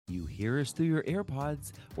hear us through your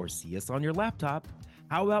AirPods or see us on your laptop,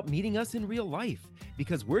 how about meeting us in real life?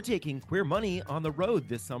 Because we're taking Queer Money on the road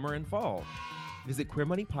this summer and fall. Visit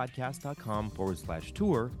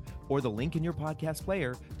queermoneypodcast.com/tour or the link in your podcast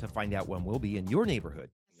player to find out when we'll be in your neighborhood.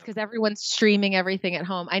 Because everyone's streaming everything at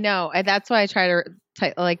home. I know. That's why I try to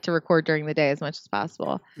like to record during the day as much as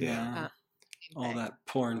possible. Yeah. All that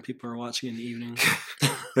porn people are watching in the evening.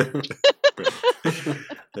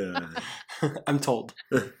 I'm told.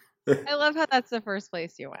 I love how that's the first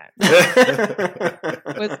place you went.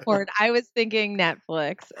 Was porn. I was thinking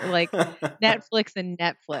Netflix, like Netflix and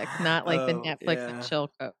Netflix, not like the Netflix and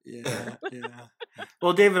chill code. Yeah.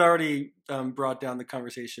 Well, David already brought down the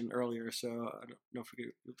conversation earlier, so I don't know if we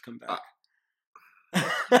could come back.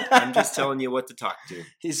 I'm just telling you what to talk to.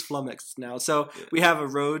 He's flummoxed now. So we have a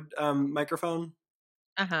Rode microphone.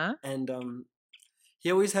 And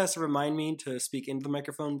he always has to remind me to speak into the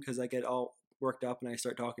microphone because I get all worked up and I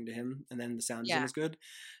start talking to him and then the sound isn't as good.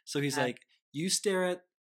 So he's like, you stare at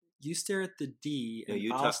the D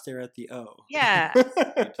and I'll stare at the O. Yeah. You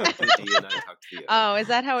talk to the D and I talk to the O. Oh, is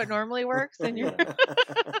that how it normally works? And you're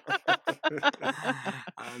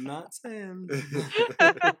I'm not saying.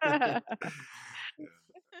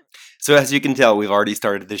 So as you can tell, we've already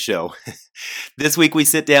started the show. This week we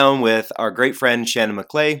sit down with our great friend Shannon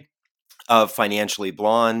McClay of Financially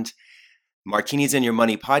Blonde, Martinis in Your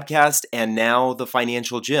Money podcast, and now the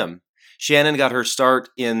Financial Gym. Shannon got her start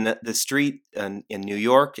in the street in New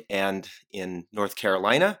York and in North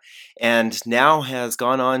Carolina, and now has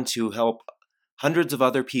gone on to help hundreds of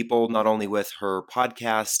other people, not only with her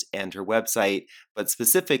podcast and her website, but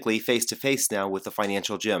specifically face-to-face now with the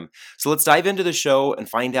Financial Gym. So let's dive into the show and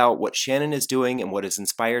find out what Shannon is doing and what has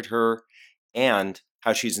inspired her and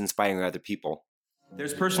how she's inspiring other people.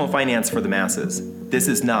 There's personal finance for the masses. This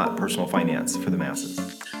is not personal finance for the masses.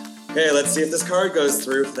 Okay, let's see if this card goes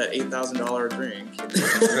through for that $8,000 drink.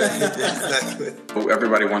 Right, exactly.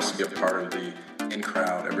 Everybody wants to be a part of the in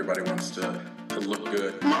crowd. Everybody wants to look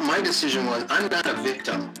good. My decision was, I'm not a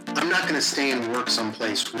victim. I'm not going to stay and work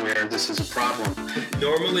someplace where this is a problem.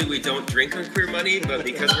 Normally we don't drink on Queer Money, but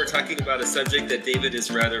because we're talking about a subject that David is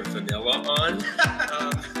rather vanilla on.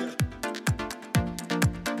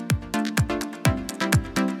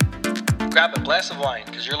 Grab a glass of wine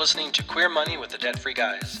because you're listening to Queer Money with the Debt-Free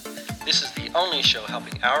Guys. This is the only show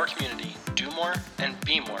helping our community do more and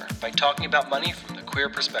be more by talking about money from the queer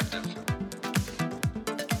perspective.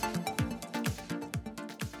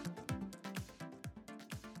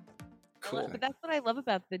 Cool. But that's what I love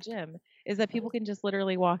about the gym is that people can just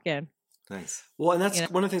literally walk in. Nice. Well, and that's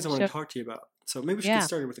one of the things I want to talk to you about. So maybe we should get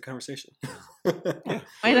started with the conversation.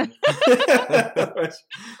 Why not?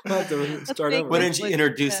 Start over. Why don't you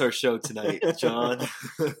introduce our show tonight, John?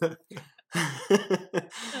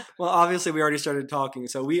 Well, obviously we already started talking,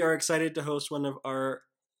 so we are excited to host one of our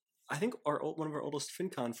oldest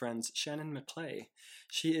FinCon friends, Shannon McClay.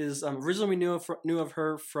 She is originally we knew of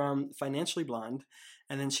her from Financially Blonde,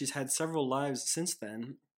 and then she's had several lives since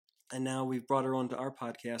then. And now we've brought her onto our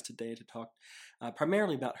podcast today to talk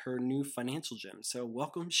primarily about her new financial gym. So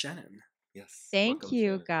welcome, Shannon. Yes. Thank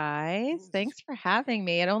you, guys. Thanks for having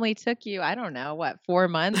me. It only took you, 4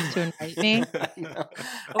 months to invite me? I know.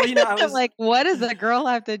 Well, I was like, what does a girl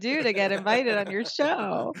have to do to get invited on your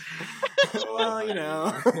show? Well, I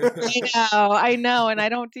know, and I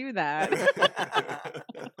don't do that.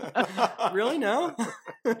 Really? No?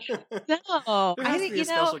 No. There has to be a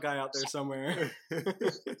special guy out there somewhere.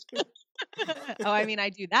 I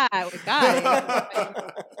do that with guys.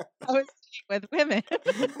 I was with women.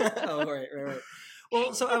 Oh, right.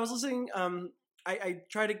 Well, so I was listening. I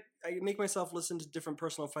make myself listen to different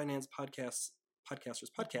personal finance podcasters'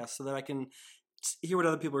 so that I can hear what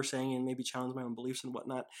other people are saying and maybe challenge my own beliefs and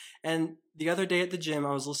whatnot. And the other day at the gym,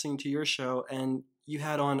 I was listening to your show, and you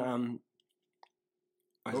had on.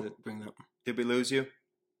 Why is it bring that? Did we lose you?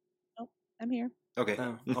 Oh, I'm here. Okay.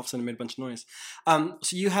 All of a sudden, it made a bunch of noise.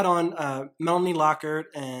 So you had on Melanie Lockhart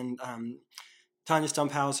and Tanya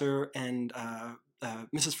Stumphauser and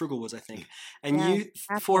Mrs. Frugal was, I think. And you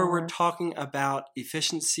four were talking about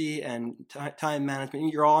efficiency and time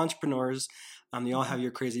management. You're all entrepreneurs. You all have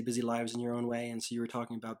your crazy busy lives in your own way. And so you were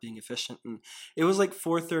talking about being efficient. And it was like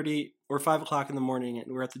 4:30 or 5 o'clock in the morning,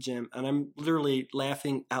 and we're at the gym. And I'm literally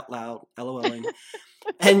laughing out loud, LOLing.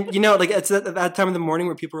 And, it's that time of the morning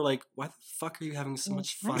where people are like, why the fuck are you having so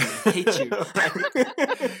much fun? I hate you.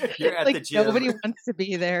 You're at the gym. Nobody wants to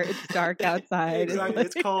be there. It's dark outside. Exactly.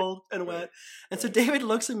 It's cold and wet. And so David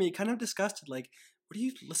looks at me kind of disgusted, like, what are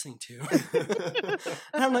you listening to?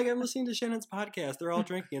 And I'm like, I'm listening to Shannon's podcast. They're all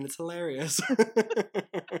drinking and it's hilarious.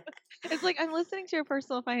 It's like, I'm listening to your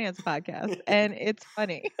personal finance podcast and it's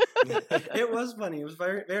funny. It was funny. It was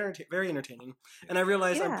very, very, very entertaining. And I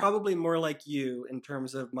realized I'm probably more like you in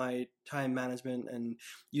terms of my time management and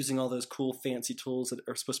using all those cool, fancy tools that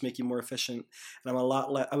are supposed to make you more efficient. And I'm a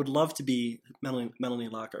lot I would love to be Melanie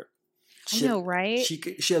Lockert. I know, right? She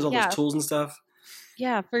has all those tools and stuff.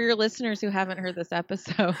 Yeah, for your listeners who haven't heard this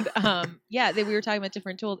episode, we were talking about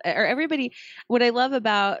different tools. Or everybody, what I love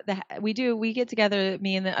about we get together,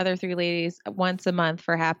 me and the other three ladies, once a month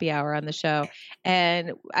for happy hour on the show,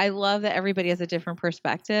 and I love that everybody has a different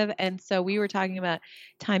perspective. And so we were talking about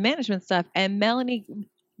time management stuff, and Melanie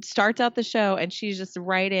starts out the show and she's just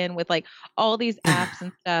right in with like all these apps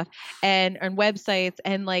and stuff and websites,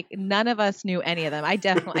 and like none of us knew any of them.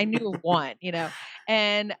 I knew one,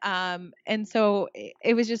 and so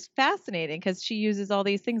it was just fascinating because she uses all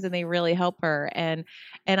these things and they really help her. And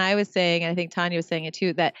I was saying, and I think Tanya was saying it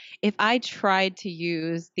too, that if I tried to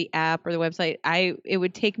use the app or the website, it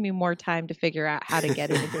would take me more time to figure out how to get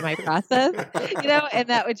it into my process, and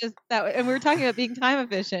and we were talking about being time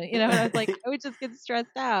efficient, and I was like, I would just get stressed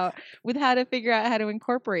out with how to figure out how to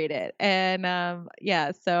incorporate it. And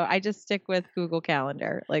so I just stick with Google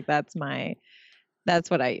Calendar. Like that's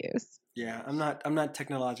what I use. Yeah, I'm not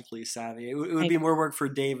technologically savvy. It would be more work for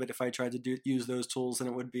David if I tried to use those tools than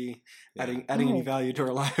it would be adding any value to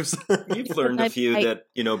our lives. You've learned a few that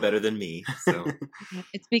you know better than me. So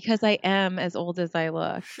it's because I am as old as I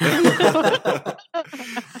look.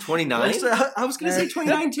 29? I was going to say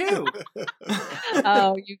 29 too.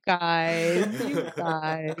 Oh, you guys.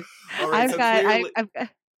 Right,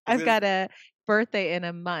 I've got a birthday in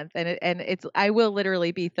a month, and I will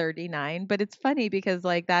literally be 39, but it's funny because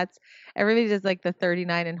like everybody does like the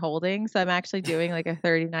 39 and holding, so I'm actually doing like a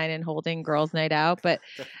 39 and holding girls night out, but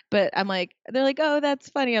I'm like, they're like, oh, that's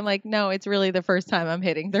funny. I'm like, no, it's really the first time I'm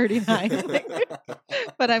hitting 39.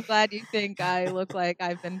 But I'm glad you think I look like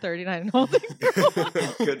I've been 39 and holding.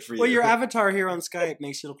 Good for you. Well, your avatar here on Skype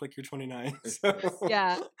makes you look like you're 29. So.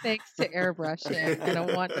 Yeah, thanks to airbrushing and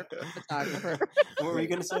a wonderful photographer. What were you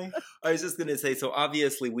going to say? I was just going to say, so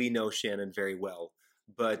obviously we know Shannon very well,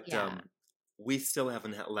 but we still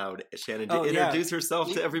haven't allowed Shannon to introduce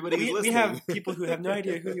herself to everybody who's listening. We have people who have no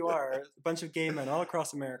idea who you are, a bunch of gay men all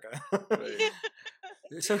across America.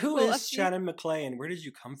 So who is Shannon McClay and where did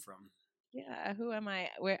you come from? Yeah, who am I?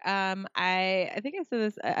 I think I said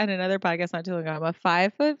this on another podcast not too long ago. I'm a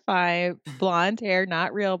 5'5", blonde hair,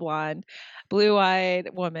 not real blonde,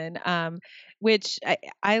 blue-eyed woman. Which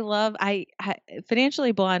I love. I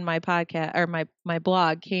Financially Blonde, my podcast or my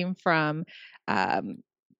blog came from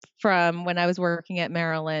when I was working at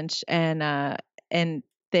Merrill Lynch, and I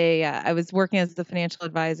was working as the financial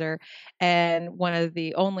advisor, and one of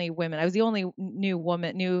the only women. I was the only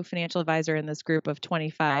new financial advisor in this group of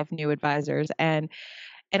 25 new advisors, and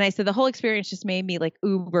I said the whole experience just made me like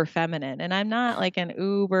uber feminine, and I'm not like an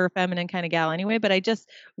uber feminine kind of gal anyway, but I just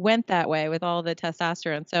went that way with all the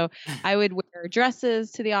testosterone. So I would wear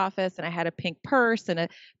dresses to the office, and I had a pink purse and a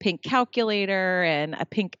pink calculator and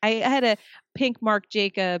I had a pink Marc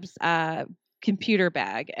Jacobs computer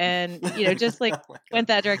bag, and just like went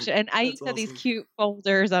that direction. And I used to have these cute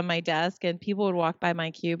folders on my desk, and people would walk by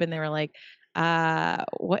my cube and they were like,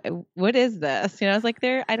 what is this? I was like,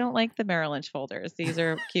 I don't like the Merrill Lynch folders. These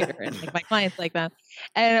are cuter. And like my clients like them.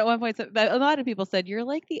 And at one point, a lot of people said, you're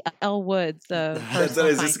like the Elle Woods of That's what I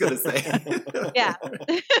was just going to say. Yeah.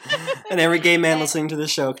 And every gay man listening to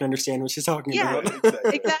this show can understand what she's talking about.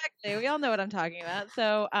 Exactly. We all know what I'm talking about.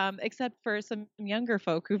 So, except for some younger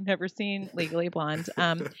folk who've never seen Legally Blonde.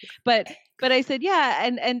 But I said, yeah.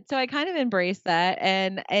 And so I kind of embraced that.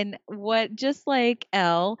 And what, just like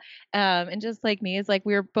Elle, and just like me, is like,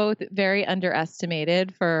 we were both very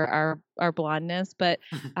underestimated for our blondness, but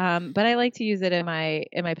I like to use it in my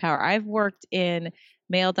power. I've worked in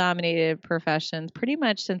male-dominated professions pretty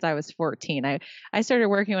much since I was 14. I started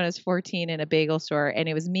working when I was 14 in a bagel store, and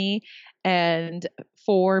it was me and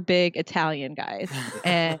 4 big Italian guys,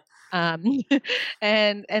 and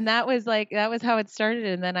and that was how it started.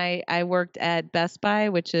 And then I worked at Best Buy,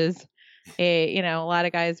 which is a lot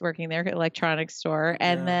of guys working there, electronics store,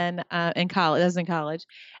 and then in college,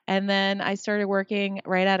 and then I started working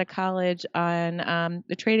right out of college on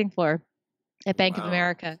the trading floor at Bank of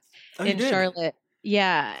America in Charlotte.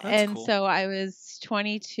 Yeah. That's cool. So I was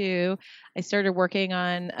 22. I started working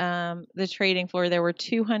on the trading floor. There were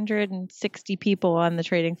 260 people on the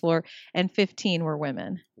trading floor, and 15 were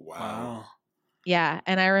women. Wow. Yeah.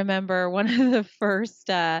 And I remember one of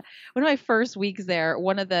my first weeks there,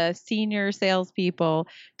 one of the senior salespeople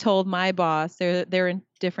told my boss, they're in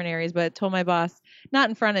different areas, but told my boss, not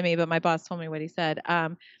in front of me, but my boss told me what he said.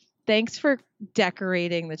 Thanks for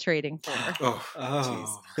decorating the trading floor.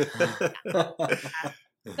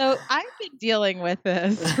 So I've been dealing with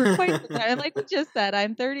this for quite some time. And like we just said,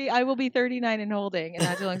 I'm 30, I will be 39 and holding and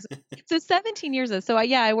not too long. So 17 years ago. So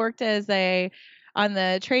I worked on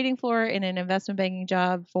the trading floor in an investment banking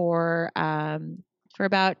job for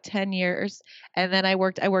about 10 years. And then I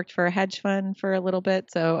worked for a hedge fund for a little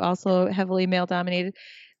bit. So also heavily male dominated.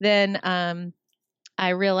 Then I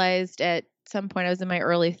realized at some point, I was in my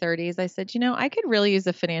early 30s. I said, I could really use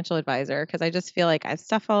a financial advisor because I just feel like I have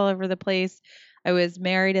stuff all over the place. I was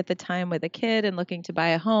married at the time with a kid and looking to buy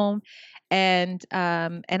a home, and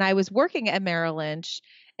I was working at Merrill Lynch,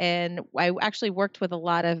 and I actually worked with a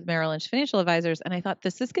lot of Merrill Lynch financial advisors. And I thought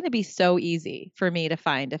this is going to be so easy for me to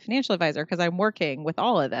find a financial advisor because I'm working with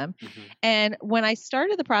all of them. Mm-hmm. And when I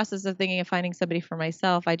started the process of thinking of finding somebody for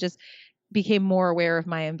myself, I just became more aware of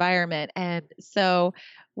my environment. And so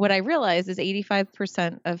what I realized is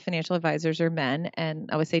 85% of financial advisors are men. And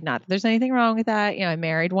I would say not that there's anything wrong with that. I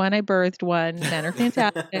married one, I birthed one, men are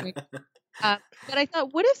fantastic. But I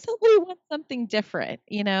thought, what if somebody wants something different,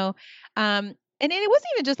 and it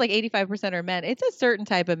wasn't even just like 85% are men. It's a certain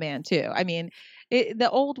type of man too. I mean, the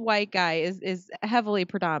old white guy is heavily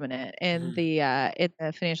predominant in the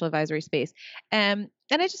financial advisory space. And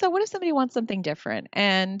I just thought, what if somebody wants something different?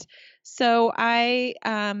 And so I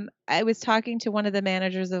was talking to one of the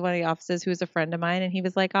managers of one of the offices who was a friend of mine, and he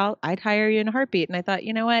was like, I'd hire you in a heartbeat. And I thought,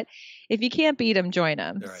 you know what? If you can't beat them, join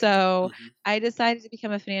them. Right. So I decided to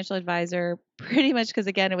become a financial advisor pretty much because,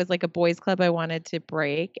 again, it was like a boys club I wanted to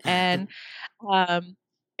break. And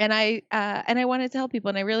and I wanted to help people,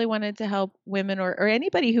 and I really wanted to help women or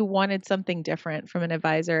anybody who wanted something different from an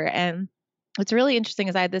advisor. And what's really interesting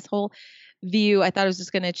is I had this whole view. I thought it was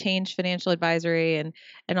just going to change financial advisory and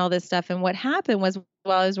all this stuff. And what happened was,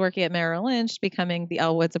 while I was working at Merrill Lynch, becoming the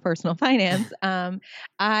Elwoods of personal finance,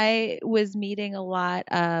 I was meeting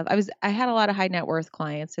I had a lot of high net worth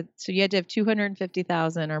clients. So you had to have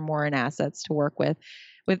 250,000 or more in assets to work with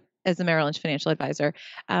as a Merrill Lynch financial advisor.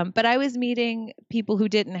 But I was meeting people who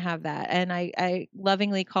didn't have that. And I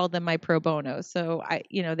lovingly called them my pro bonos. So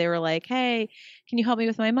they were like, hey, can you help me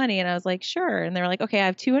with my money? And I was like, sure. And they were like, okay, I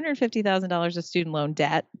have $250,000 of student loan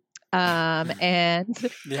debt. And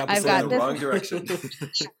I've got the wrong direction.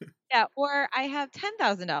 Yeah. Or I have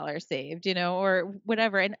 $10,000 saved, or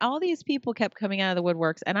whatever. And all these people kept coming out of the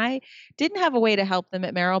woodworks, and I didn't have a way to help them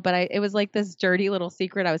at Merrill, but it was like this dirty little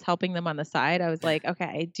secret. I was helping them on the side. I was like,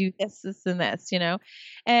 okay, do this, and this,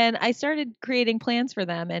 and I started creating plans for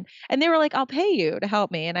them, and they were like, I'll pay you to help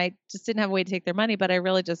me. And I just didn't have a way to take their money, but I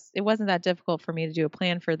really it wasn't that difficult for me to do a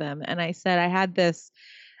plan for them. And I said, I had this,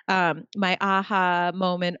 my aha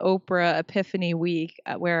moment, Oprah epiphany week,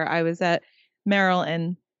 where I was at Merrill,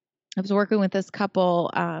 and I was working with this couple.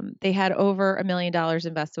 They had over $1 million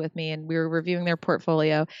invested with me, and we were reviewing their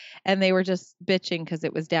portfolio, and they were just bitching because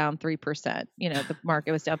it was down 3%. The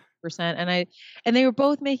market was down 3%, and they were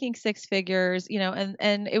both making six figures,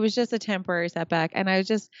 and it was just a temporary setback. And I was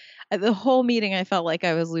just, the whole meeting, I felt like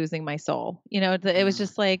I was losing my soul. It was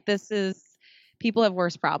just like, people have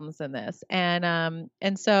worse problems than this. And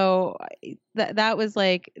so that was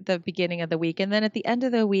like the beginning of the week. And then at the end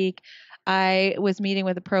of the week, I was meeting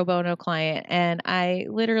with a pro bono client, and I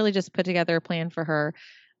literally just put together a plan for her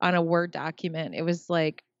on a Word document. It was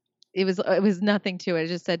like, it was nothing to it. It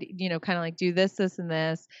just said, kind of like, do this, this, and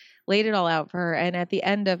this, laid it all out for her. And at the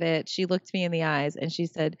end of it, she looked me in the eyes and she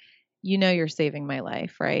said, you're saving my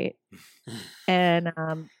life, right? And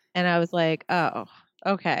I was like, oh,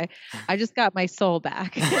 okay, I just got my soul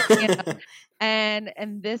back.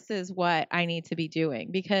 And this is what I need to be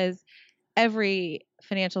doing, because every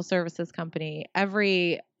financial services company,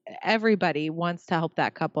 everybody wants to help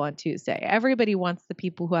that couple on Tuesday. Everybody wants the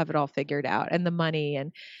people who have it all figured out and the money.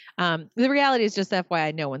 And the reality is, just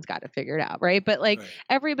FYI, no one's got it figured out, right? But right.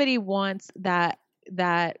 Everybody wants that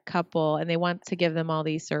couple, and they want to give them all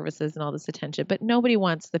these services and all this attention, but nobody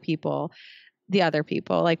wants the other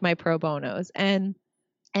people, like my pro bonos. And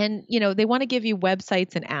they want to give you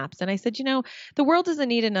websites and apps. And I said, the world doesn't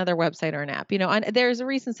need another website or an app. There's a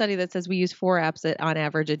recent study that says we use 4 apps on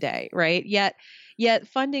average a day, right? Yet yet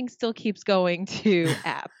funding still keeps going to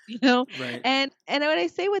apps, you know? Right. And what I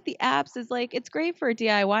say with the apps is like, it's great for a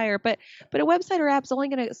DIYer, but a website or app's only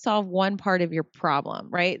going to solve one part of your problem,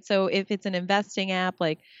 right? So if it's an investing app,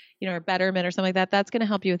 like, or Betterment or something like that, that's going to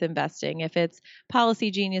help you with investing. If it's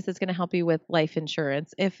Policy Genius, it's going to help you with life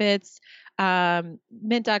insurance. If it's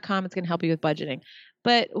Mint.com, it's going to help you with budgeting.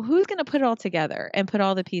 But who's going to put it all together and put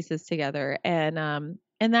all the pieces together? And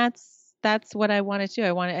that's what I wanted to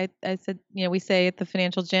do. I said, we say at the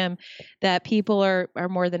Financial Gym that people are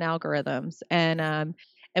more than algorithms, and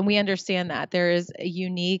we understand that there is a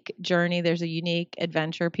unique journey, there's a unique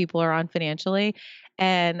adventure people are on financially,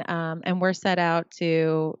 and we're set out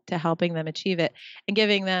to helping them achieve it and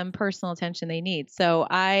giving them personal attention they need. So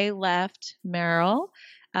I left Merrill.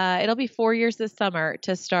 It'll be 4 years this summer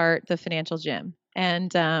to start the Financial Gym,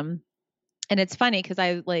 and it's funny because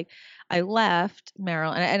I left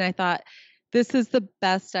Merrill and I thought, this is the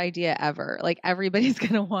best idea ever. Like, everybody's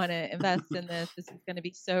going to want to invest in this. This is going to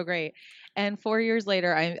be so great. And 4 years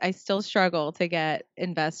later, I still struggle to get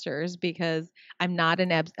investors because I'm not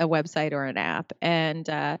a website or an app. And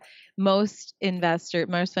most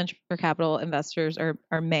venture capital investors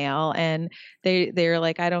are male, and they're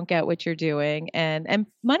like, I don't get what you're doing. And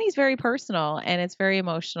money's very personal and it's very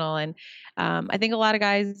emotional. And I think a lot of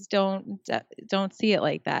guys don't see it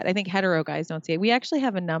like that. I think hetero guys don't see it. We actually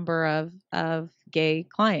have a number of gay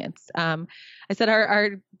clients. I said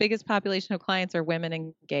our biggest population of clients are women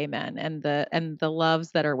and gay men, and the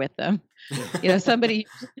loves that are with them. Somebody.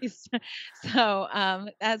 So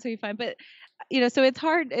that's what we find. But so it's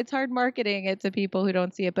hard marketing it to people who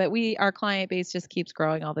don't see it. But our client base just keeps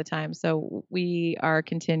growing all the time. So we are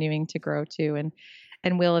continuing to grow too,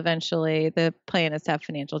 and we'll eventually, the plan is to have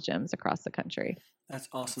financial gyms across the country. That's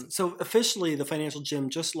awesome. So officially, the Financial Gym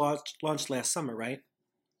just launched last summer, right?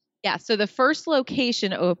 Yeah. So the first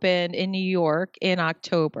location opened in New York in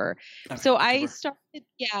October. Okay, so October.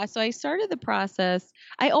 I started the process.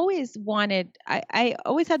 I always had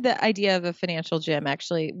the idea of a financial gym.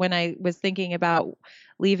 Actually, when I was thinking about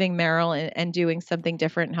leaving Merrill and doing something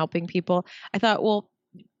different and helping people, I thought, well,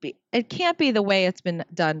 it can't be the way it's been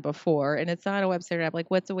done before, and it's not a website app.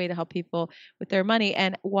 Like, what's a way to help people with their money?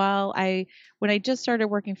 And when I just started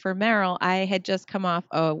working for Merrill, I had just come off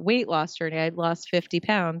a weight loss journey. I'd lost 50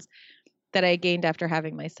 pounds that I gained after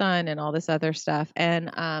having my son and all this other stuff. And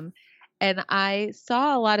I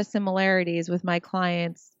saw a lot of similarities with my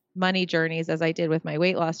clients' money journeys as I did with my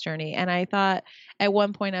weight loss journey. And I thought at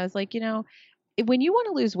one point, I was like, when you want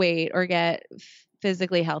to lose weight or get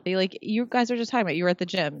physically healthy, like you guys are just talking about, you were at the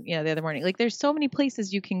gym, the other morning, like there's so many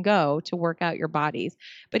places you can go to work out your bodies.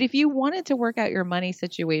 But if you wanted to work out your money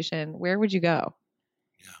situation, where would you go?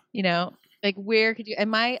 Yeah. Like, where could you,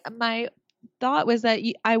 and my thought was that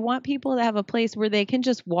I want people to have a place where they can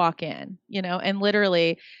just walk in, and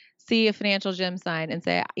literally see a financial gym sign and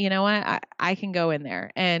say, you know what, I can go in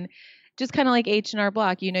there. And just kind of like H&R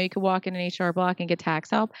Block, you could walk in an H&R Block and get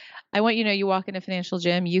tax help. I want you walk in a financial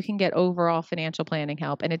gym, you can get overall financial planning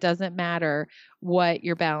help. And it doesn't matter what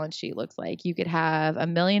your balance sheet looks like. You could have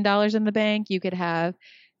 $1 million in the bank. You could have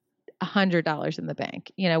 $100 in the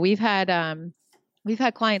bank. We've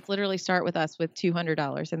had clients literally start with us with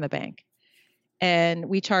 $200 in the bank. And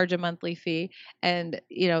we charge a monthly fee. And,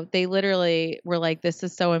 they literally were like, this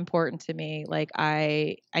is so important to me. Like,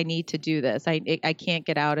 I need to do this. I can't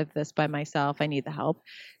get out of this by myself. I need the help.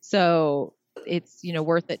 So it's,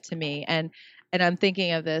 worth it to me. And I'm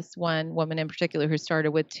thinking of this one woman in particular who started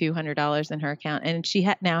with $200 in her account, and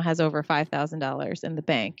she now has over $5,000 in the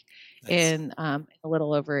bank in a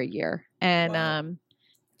little over a year. And, wow.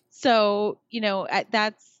 So,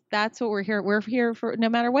 that's what we're here. We're here for no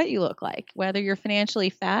matter what you look like, whether you're financially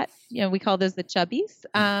fat, we call those the chubbies,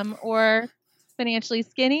 or financially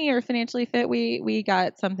skinny or financially fit. We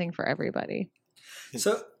got something for everybody.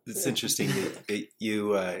 So it's interesting that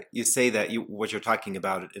you say that what you're talking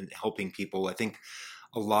about in helping people. I think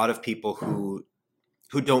a lot of people who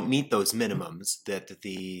don't meet those minimums that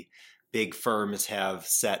the big firms have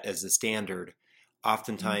set as a standard,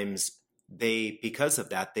 oftentimes because of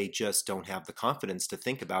that, they just don't have the confidence to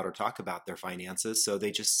think about or talk about their finances. So they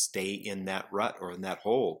just stay in that rut or in that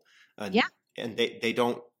hole. And they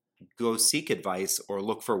don't go seek advice or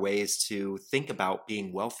look for ways to think about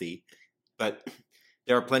being wealthy. But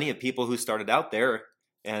there are plenty of people who started out there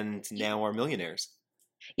and now are millionaires.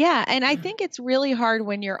 Yeah. And I think it's really hard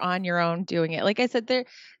when you're on your own doing it. Like I said,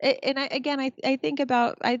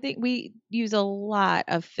 I think we use a lot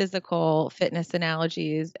of physical fitness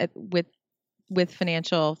analogies with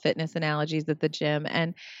financial fitness analogies at the gym.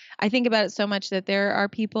 And I think about it so much that there are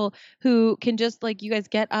people who can just like you guys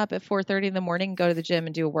get up at 4:30 in the morning, go to the gym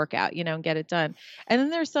and do a workout, and get it done. And then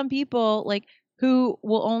there's some people like who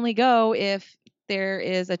will only go if there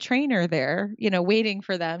is a trainer there, waiting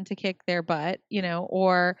for them to kick their butt,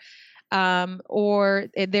 or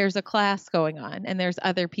there's a class going on and there's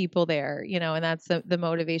other people there, and that's the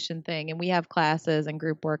motivation thing. And we have classes and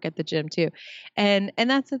group work at the gym too. And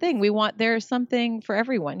that's the thing. There's something for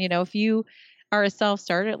everyone. If you are a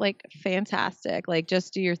self-starter, like fantastic, like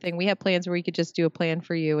just do your thing. We have plans where we could just do a plan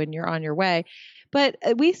for you and you're on your way. But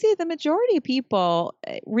we see the majority of people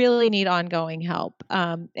really need ongoing help.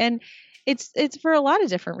 And it's for a lot of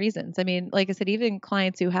different reasons. I mean, like I said, even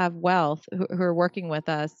clients who have wealth who are working with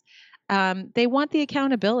us, they want the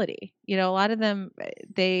accountability. A lot of them,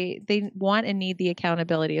 they want and need the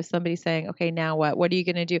accountability of somebody saying, okay, now what? What are you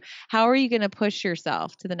going to do? How are you going to push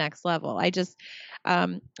yourself to the next level? I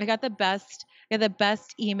got the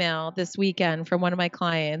best email this weekend from one of my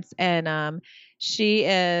clients, and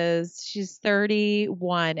she's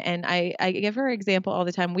 31, and I give her example all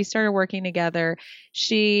the time. We started working together.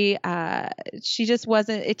 She just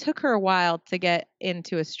wasn't. It took her a while to get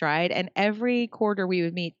into a stride, and every quarter we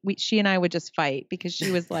would meet, she and I would just fight because she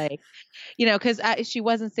was like, because she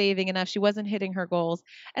wasn't saving enough, she wasn't hitting her goals,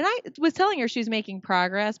 and I was telling her she was making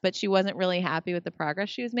progress, but she wasn't really happy with the progress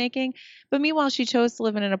she was making. But meanwhile, she chose to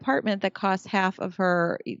live in an apartment that cost half of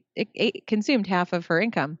her, it consumed half of her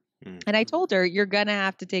income. And I told her, you're going to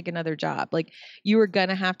have to take another job. Like you are going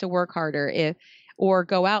to have to work harder or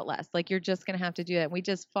go out less. Like you're just going to have to do that. And we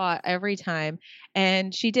just fought every time.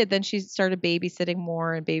 And she did. Then she started babysitting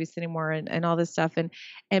more and all this stuff.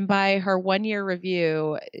 And by her 1 year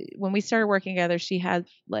review, when we started working together, she had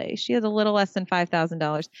a little less than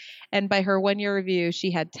 $5,000. And by her 1 year review,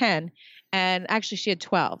 she had 10. And actually she had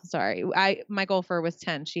 12. Sorry. My goal for her was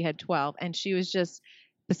 10. She had 12. And she was just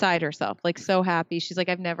beside herself, like so happy. She's like,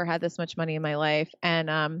 I've never had this much money in my life. And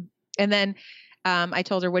then I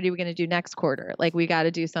told her, what are we going to do next quarter? Like we got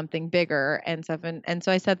to do something bigger and stuff. And so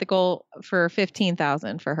I set the goal for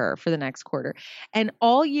 15,000 for her for the next quarter. And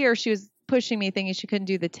all year she was pushing me thinking she couldn't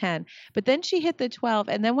do the 10, but then she hit the 12.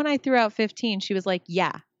 And then when I threw out 15, she was like,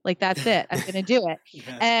 yeah, like that's it. I'm going to do it.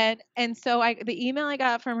 Yeah. And so the email I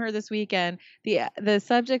got from her this weekend, the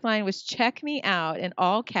subject line was check me out in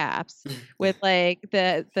all caps with like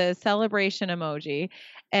the celebration emoji.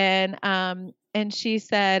 And she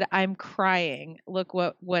said, I'm crying. Look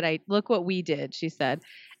what we did, she said.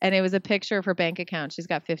 And it was a picture of her bank account. She's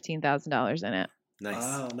got $15,000 in it. Nice.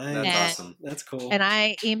 Wow, nice. That's awesome. That's cool. And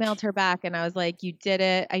I emailed her back and I was like, you did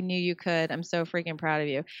it. I knew you could. I'm so freaking proud of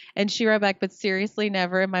you. And she wrote back, but seriously,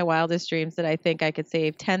 never in my wildest dreams did I think I could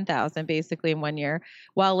save 10,000 basically in 1 year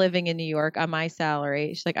while living in New York on my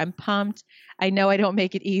salary. She's like, I'm pumped. I know I don't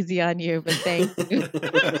make it easy on you, but thank you.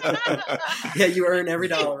 Yeah, you earn every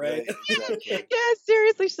dollar, right? Exactly. Yeah,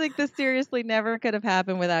 seriously. She's like, this seriously never could have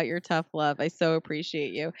happened without your tough love. I so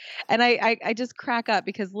appreciate you. And I just crack up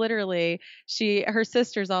because literally her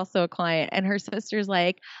sister's also a client, and her sister's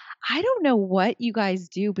like, I don't know what you guys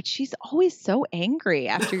do, but she's always so angry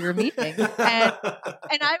after your meetings. And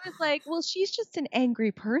I was like, well, she's just an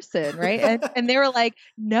angry person, right? And they were like,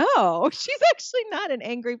 no, she's actually not an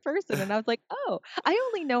angry person. And I was like, oh, I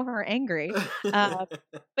only know her angry.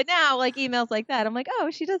 But now, like emails like that, I'm like,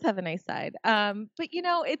 oh, she does have a nice side. But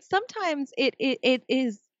it's sometimes it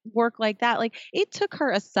is work like that. Like it took her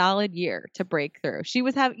a solid year to break through. She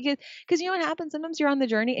was having, because you know what happens? Sometimes you're on the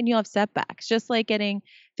journey and you'll have setbacks, just like getting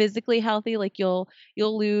physically healthy. Like you'll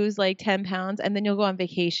lose like 10 pounds and then you'll go on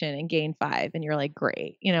vacation and gain 5 and you're like,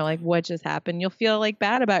 great, like what just happened? You'll feel like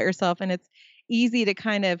bad about yourself, and it's easy to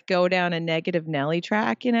kind of go down a negative Nelly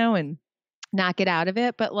track, and not get out of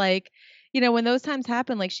it. But like, when those times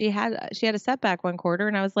happen, like she had a setback one quarter,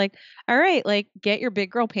 and I was like, all right, like get your big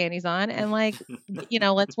girl panties on and like,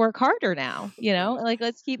 let's work harder now, like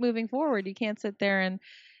let's keep moving forward. You can't sit there and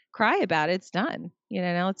cry about it. It's done.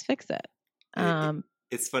 Now let's fix it.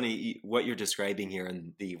 It's funny what you're describing here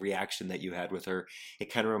and the reaction that you had with her.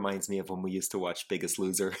 It kind of reminds me of when we used to watch Biggest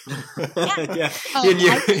Loser. Yeah.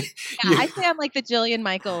 I say I'm like the Jillian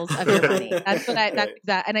Michaels of your money. That's exact.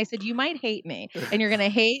 And I said, you might hate me and you're going to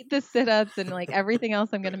hate the sit-ups and like everything else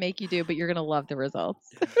I'm going to make you do, but you're going to love the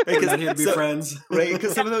results. We're not here to be friends. Right.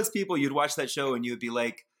 Because some of those people, you'd watch that show and you'd be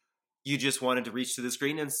like, you just wanted to reach to the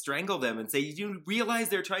screen and strangle them and say, you realize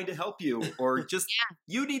they're trying to help you, or just,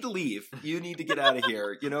 you need to leave. You need to get out of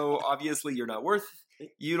here. Obviously you're not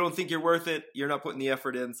you don't think you're worth it. You're not putting the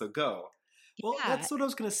effort in. So go. Well, that's what I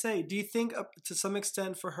was going to say. Do you think to some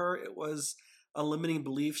extent for her, it was a limiting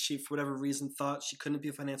belief. She, for whatever reason, thought she couldn't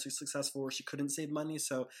be financially successful or she couldn't save money.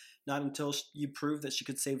 So not until you proved that she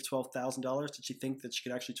could save $12,000 did she think that she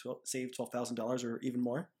could actually save $12,000 or even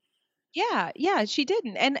more. Yeah, she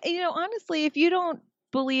didn't. And honestly, if you don't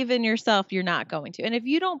believe in yourself, you're not going to. And if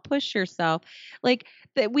you don't push yourself, like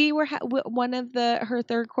that, we were one of her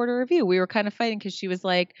third quarter review, we were kind of fighting because she was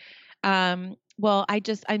like, well,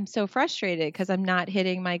 I'm so frustrated because I'm not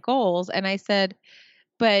hitting my goals. And I said,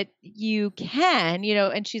 but you can,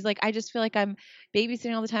 and she's like, I just feel like I'm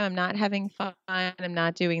babysitting all the time. I'm not having fun. I'm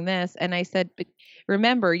not doing this. And I said, but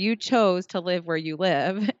remember, you chose to live where you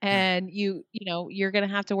live, and you're going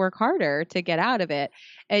to have to work harder to get out of it,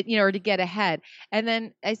 and, or to get ahead. And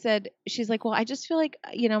then I said, she's like, well, I just feel like,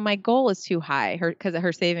 my goal is too high, because of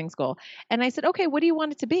her savings goal. And I said, okay, what do you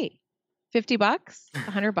want it to be? $50,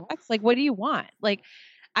 $100? Like, what do you want? Like,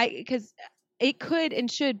 because it could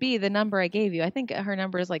and should be the number I gave you. I think her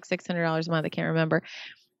number is like $600 a month. I can't remember.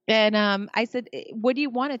 And I said, what do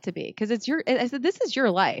you want it to be? Because I said, this is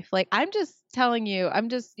your life. Like, I'm just telling you, I'm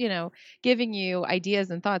just, giving you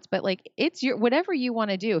ideas and thoughts, but like, it's whatever you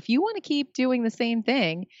want to do. If you want to keep doing the same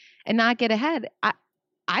thing and not get ahead, I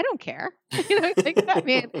don't care. Like, I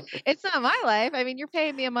mean, it's not my life. I mean, you're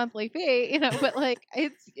paying me a monthly fee, but like,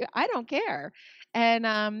 I don't care.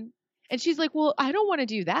 And she's like, well, I don't want to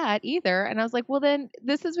do that either. And I was like, well, then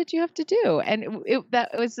this is what you have to do. And it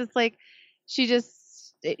was just like, she had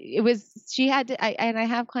to, and I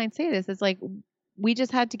have clients say this, it's like, we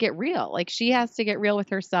just had to get real. Like, she has to get real with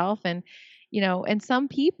herself. And, and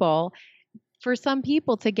for some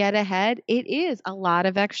people to get ahead, it is a lot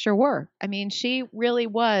of extra work. I mean, she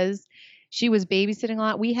was babysitting a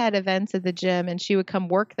lot. We had events at the gym and she would come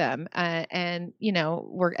work them, and,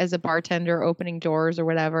 work as a bartender, opening doors or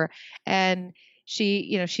whatever. And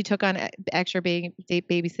she took on extra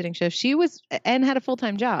babysitting shifts. And had a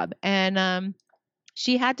full-time job, and,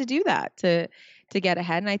 she had to do that to get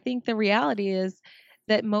ahead. And I think the reality is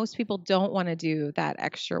that most people don't want to do that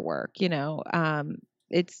extra work.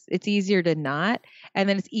 It's easier to not, and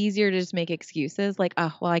then it's easier to just make excuses like,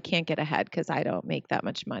 oh, well, I can't get ahead because I don't make that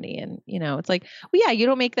much money. And, it's like, well, yeah, you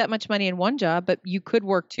don't make that much money in one job, but you could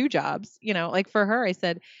work two jobs. Like for her, I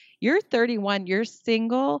said, you're 31, you're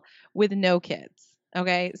single with no kids.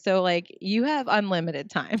 Okay. So like, you have unlimited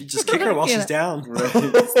time. You just kick her while she's down. Right.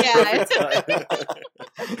 Yeah.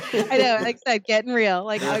 I know. Like I said, getting real.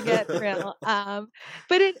 Like, I'll get real.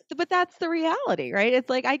 But that's the reality, right? It's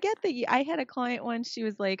like, I get that. I had a client once. She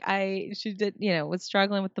was like, she did, was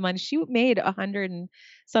struggling with the money. She made $100 and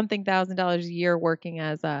something thousand a year working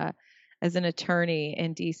as an attorney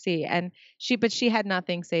in DC. And she had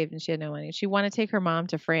nothing saved and she had no money. She wanted to take her mom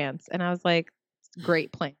to France. And I was like,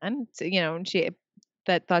 great plan. So, and she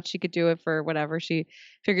thought she could do it for whatever. She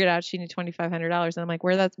figured out she needed $2,500. And I'm like,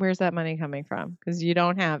 where's that money coming from? Because you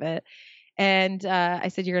don't have it. And I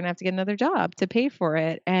said, you're going to have to get another job to pay for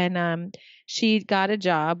it. And she got a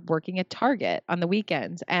job working at Target on the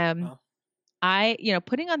weekends. And wow.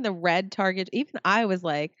 Putting on the red Target, even I was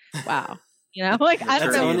like, wow. Like, I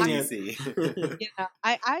don't know.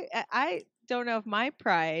 I don't know if my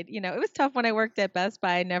pride, it was tough when I worked at Best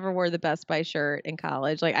Buy. I never wore the Best Buy shirt in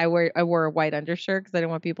college. Like, I wore a white undershirt because I didn't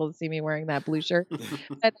want people to see me wearing that blue shirt.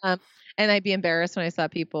 But, and I'd be embarrassed when I saw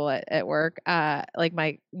people at work, like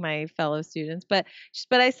my fellow students. But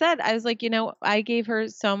I said, I was like, I gave her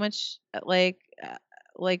so much like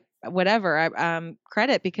whatever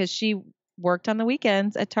credit because she worked on the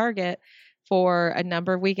weekends at Target for a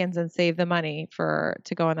number of weekends and save the money to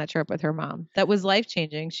go on that trip with her mom. That was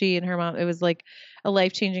life-changing. She and her mom, it was like a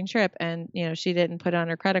life-changing trip. And, she didn't put on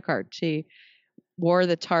her credit card. She wore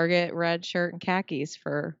the Target red shirt and khakis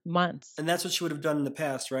for months. And that's what she would have done in the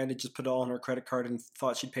past, right? It just put it all on her credit card and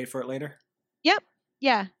thought she'd pay for it later? Yep.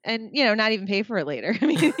 Yeah. And, not even pay for it later. I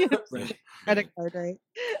mean, right. Credit card, right?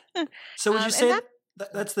 So would you say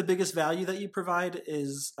that's the biggest value that you provide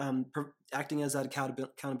is acting as that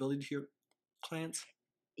accountability to your clients?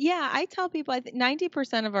 Yeah, I tell people, I think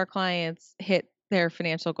 90% of our clients hit their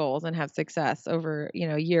financial goals and have success over,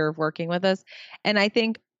 a year of working with us. And I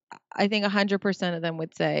think 100% of them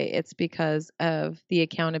would say it's because of the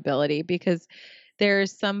accountability, because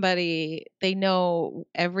there's somebody they know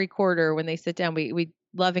every quarter when they sit down, we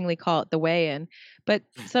lovingly call it the weigh-in, but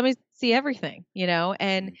somebody see everything,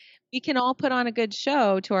 and we can all put on a good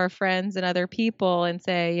show to our friends and other people and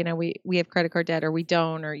say, we have credit card debt or we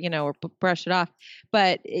don't, or, or brush it off.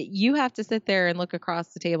 But you have to sit there and look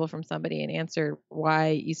across the table from somebody and answer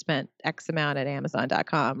why you spent X amount at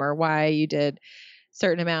Amazon.com or why you did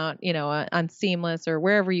certain amount, on Seamless or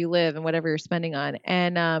wherever you live and whatever you're spending on.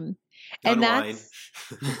 And And that's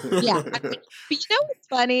yeah. But you know what's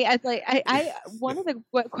funny? It's like I one of the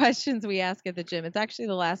questions we ask at the gym. It's actually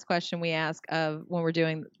the last question we ask of when we're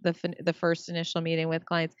doing the first initial meeting with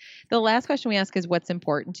clients. The last question we ask is, "What's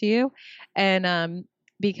important to you?" And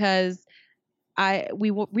because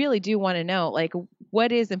we really do want to know, like,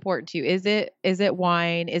 what is important to you? Is it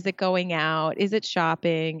wine? Is it going out? Is it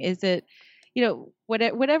shopping? Is it,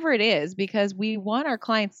 whatever it is, because we want our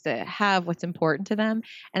clients to have what's important to them.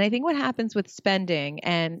 And I think what happens with spending,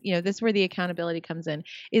 and, this is where the accountability comes in,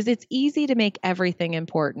 is it's easy to make everything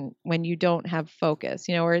important when you don't have focus,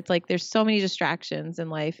 where it's like there's so many distractions in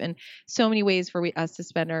life and so many ways for us to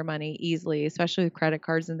spend our money easily, especially with credit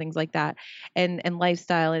cards and things like that, and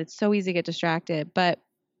lifestyle. And it's so easy to get distracted. But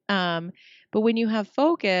when you have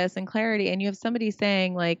focus and clarity and you have somebody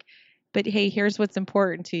saying, like, but hey, here's what's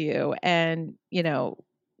important to you. And,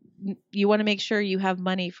 you want to make sure you have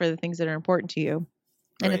money for the things that are important to you.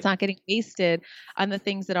 And it's not getting wasted on the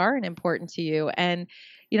things that aren't important to you. And,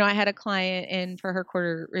 I had a client in for her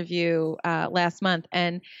quarter review last month,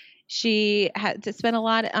 and she had to spend a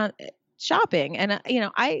lot on shopping. And,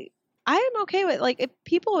 I am okay with, like, if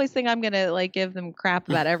people always think I'm going to, like, give them crap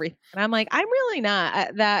about everything. And I'm like, I'm really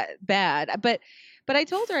not that bad. But I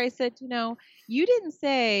told her, I said, you didn't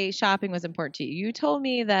say shopping was important to you. You told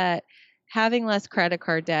me that having less credit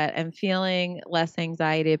card debt and feeling less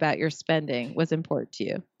anxiety about your spending was important to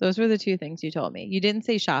you. Those were the two things you told me. You didn't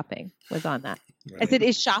say shopping was on that. Right. I said,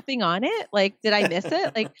 is shopping on it? Like, did I miss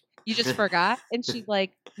it? Like, you just forgot? And she's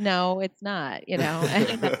like, no, it's not, And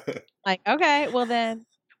I'm like, okay, well then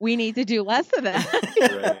we need to do less of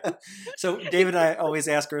that. Right. So David and I always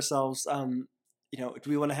ask ourselves, do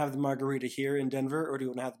we want to have the margarita here in Denver, or do we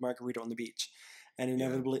want to have the margarita on the beach? And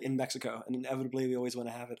inevitably in Mexico. And inevitably we always want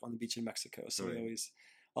to have it on the beach in Mexico. So we always,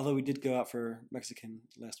 although we did go out for Mexican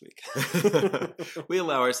last week. We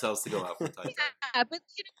allow ourselves to go out from time to time. Yeah, but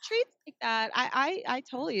treats like that, I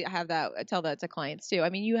totally have that. I tell that to clients too. I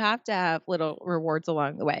mean, you have to have little rewards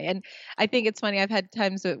along the way. And I think it's funny. I've had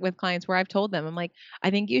times with clients where I've told them, I'm like,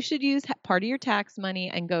 I think you should use part of your tax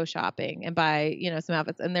money and go shopping and buy, some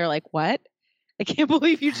outfits. And they're like, what? I can't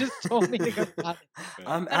believe you just told me to go shopping.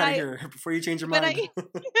 I'm out of here before you change your mind.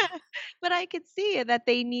 But I could see that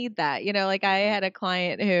they need that. Like I had a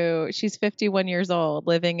client who, she's 51 years old,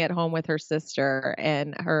 living at home with her sister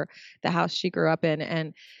and the house she grew up in.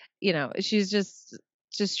 And, she's just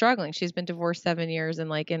struggling. She's been divorced 7 years and,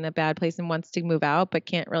 like, in a bad place and wants to move out, but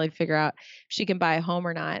can't really figure out if she can buy a home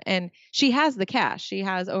or not. And she has the cash. She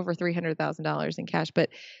has over $300,000 in cash, but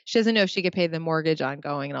she doesn't know if she could pay the mortgage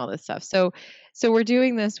ongoing and all this stuff. So we're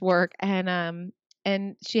doing this work,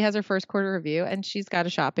 and she has her first quarter review, and she's got a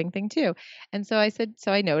shopping thing too. And so I said,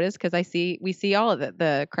 so I noticed, because we see all of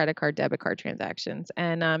the credit card, debit card transactions.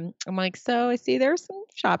 And I'm like, so I see there's some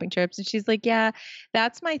shopping trips. And she's like, yeah,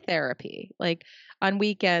 that's my therapy. Like on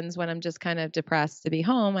weekends when I'm just kind of depressed to be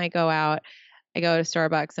home, I go out, I go to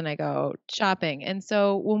Starbucks and I go shopping. And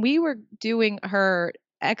so when we were doing her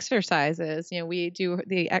exercises, we do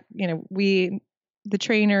the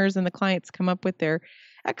trainers and the clients come up with their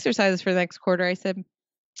exercises for the next quarter. I said,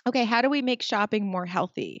 okay, how do we make shopping more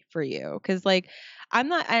healthy for you? Because, like, I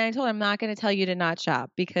told her, I'm not going to tell you to not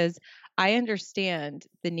shop, because I understand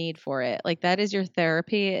the need for it. Like, that is your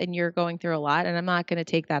therapy and you're going through a lot, and I'm not going to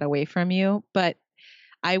take that away from you, but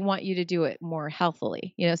I want you to do it more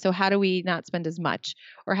healthily, so how do we not spend as much,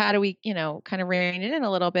 or how do we, kind of rein it in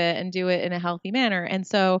a little bit and do it in a healthy manner? And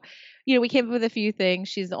so, we came up with a few things.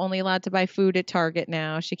 She's only allowed to buy food at Target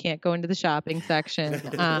now. She can't go into the shopping section.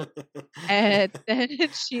 And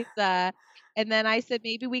she's, and then I said,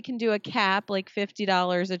 maybe we can do a cap, like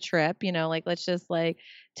 $50 a trip, like, let's just, like,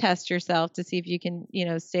 test yourself to see if you can,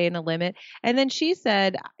 stay in the limit. And then she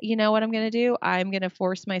said, you know what I'm going to do? I'm going to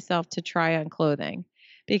force myself to try on clothing,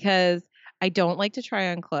 because I don't like to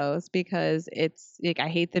try on clothes, because it's like, I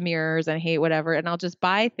hate the mirrors and I hate whatever. And I'll just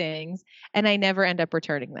buy things and I never end up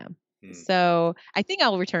returning them. So I think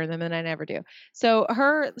I'll return them and I never do. So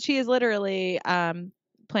she is literally,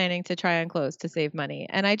 planning to try on clothes to save money.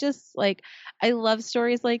 And I just, like, I love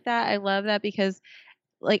stories like that. I love that, because,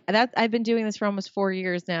 like, that I've been doing this for almost 4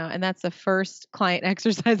 years now, and that's the first client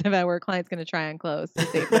exercise I've had where a client's going to try on clothes to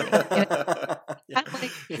save money. And what's,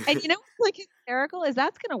 like, hysterical is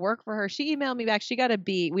that's going to work for her. She emailed me back. She got a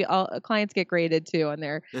B. Clients get graded too on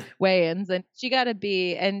their weigh-ins, and she got a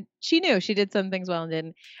B. And she knew she did some things well and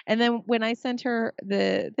didn't. And then when I sent her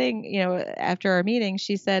the thing, after our meeting,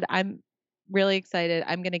 she said, I'm really excited.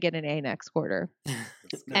 I'm going to get an A next quarter.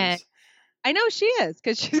 Nice. And I know she is,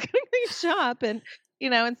 because she's going to shop, and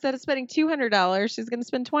instead of spending $200, she's going to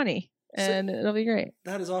spend $20. and it'll be great.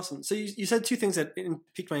 That is awesome. So you said two things that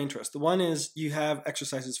piqued my interest. The one is you have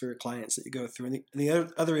exercises for your clients that you go through, and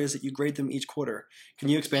the other is that you grade them each quarter. Can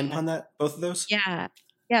you expand upon that, both of those? Yeah.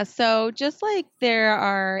 Yeah. So just like there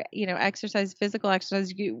are, exercise, physical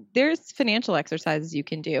exercise, there's financial exercises you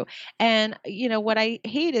can do. And, what I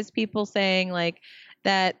hate is people saying like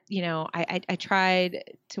that, I tried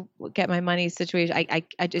to get my money situation.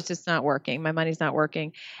 It's just not working. My money's not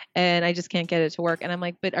working and I just can't get it to work. And I'm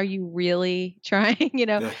like, but are you really trying?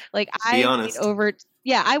 Like Be honest.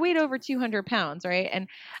 I weighed over 200 pounds. Right. And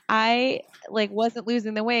I wasn't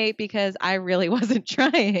losing the weight because I really wasn't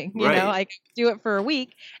trying, I could do it for a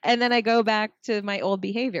week and then I go back to my old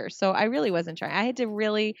behavior. So I really wasn't trying. I had to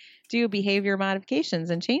really do behavior modifications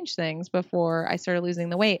and change things before I started losing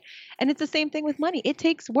the weight. And it's the same thing with money. It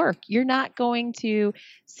takes work. You're not going to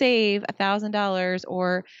save $1,000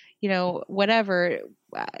 or, whatever,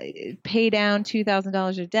 pay down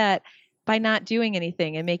 $2,000 of debt by not doing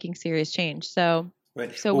anything and making serious change. So we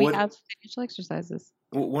have financial exercises.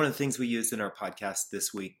 One of the things we used in our podcast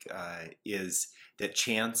this week is that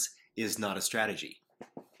chance is not a strategy.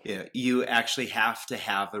 You actually have to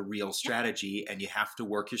have a real strategy and you have to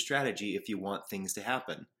work your strategy if you want things to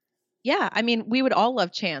happen. Yeah. I mean, we would all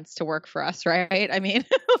love chance to work for us, right? I mean,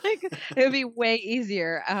 it would be way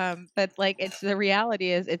easier. But the reality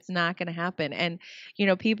is it's not going to happen. And,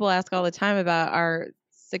 people ask all the time about our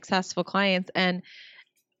successful clients and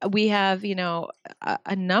we have,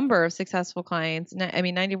 a number of successful clients. I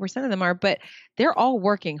mean, 90% of them are, but they're all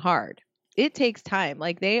working hard. It takes time.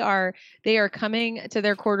 Like they are coming to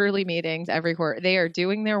their quarterly meetings every quarter. They are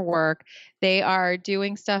doing their work. They are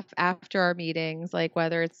doing stuff after our meetings, like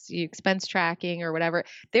whether it's expense tracking or whatever.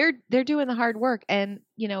 They're doing the hard work. And,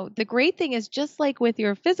 the great thing is just like with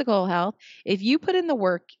your physical health, if you put in the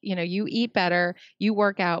work, you eat better, you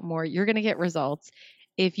work out more, you're going to get results.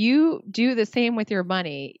 If you do the same with your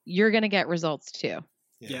money, you're going to get results too.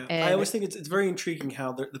 Yeah, I always think it's very intriguing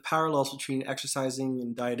how the parallels between exercising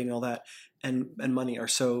and dieting, all that, and money are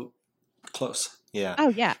so close. Yeah. Oh,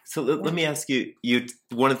 yeah. So let me ask you.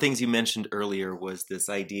 One of the things you mentioned earlier was this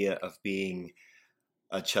idea of being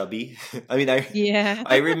a chubby. I mean,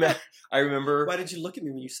 I remember. Why did you look at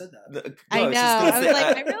me when you said that? I know.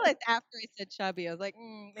 I realized after I said chubby, I was like,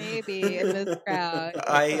 maybe in this crowd.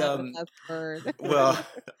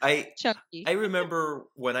 Chubby. I remember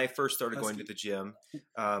when I first started going to the gym,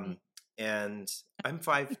 and I'm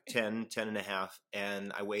 5'10", 10 and a half,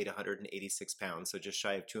 and I weighed 186 pounds, so just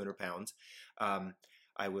shy of 200 pounds.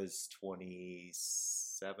 I was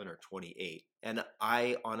 27 or 28, and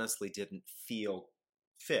I honestly didn't feel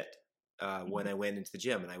fit when I went into the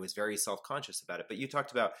gym, and I was very self-conscious about it. But you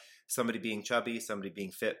talked about somebody being chubby, somebody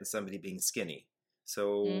being fit, and somebody being skinny.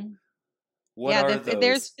 So what are those?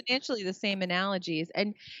 There's financially the same analogies.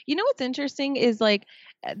 And what's interesting is that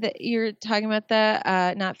you're talking about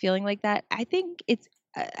the not feeling like that. I think it's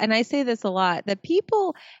and I say this a lot, that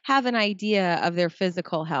people have an idea of their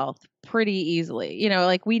physical health pretty easily.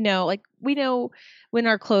 We know when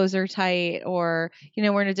our clothes are tight, or,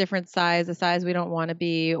 we're in a different size, a size we don't want to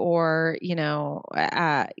be, or,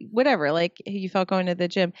 whatever, like you felt going to the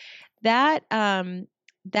gym. That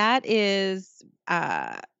is,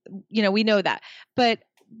 we know that. But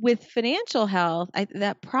with financial health,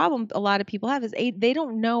 that problem a lot of people have is they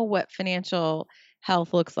don't know what financial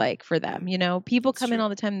health looks like for them. People come in all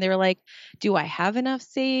the time and they're like, do I have enough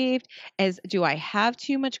saved? Do I have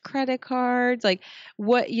too much credit cards? Like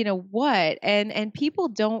what? And people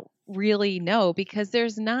don't really know because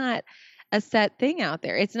there's not a set thing out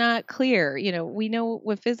there. It's not clear. We know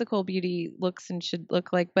what physical beauty looks and should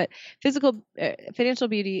look like, but financial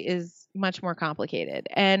beauty is much more complicated.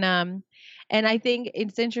 And I think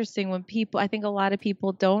it's interesting when I think a lot of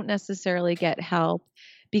people don't necessarily get help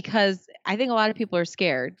because I think a lot of people are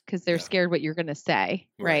scared because they're scared what you're going to say.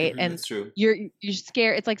 Right. And that's true. You're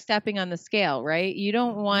scared. It's like stepping on the scale, right? You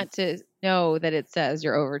don't want to know that it says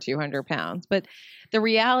you're over 200 pounds, but the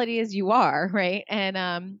reality is you are, right?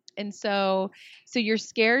 And so you're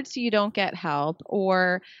scared, so you don't get help,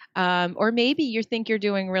 or maybe you think you're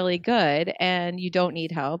doing really good and you don't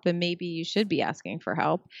need help, and maybe you should be asking for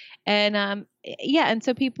help. And and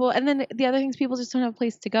so people, and then the other things, people just don't have a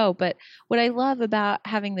place to go. But what I love about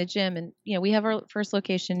having the gym, and we have our first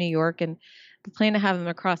location in New York, and we plan to have them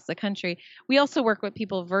across the country. We also work with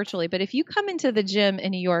people virtually, but if you come into the gym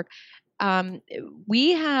in New York,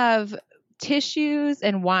 we have tissues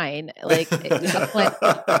and wine. That's like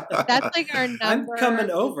our number. I'm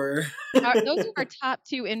coming over. Those are our top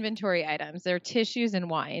two inventory items. They're tissues and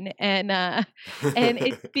wine. And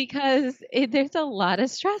it's because there's a lot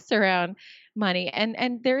of stress around money.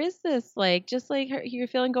 And there is this, like, just like you're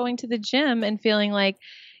feeling going to the gym and feeling like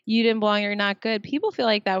you didn't belong, you're not good. People feel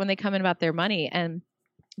like that when they come in about their money. And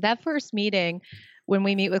that first meeting, when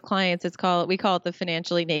we meet with clients, we call it the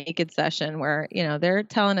financially naked session, where, they're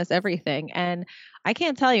telling us everything. And I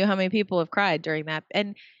can't tell you how many people have cried during that.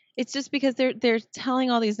 And it's just because they're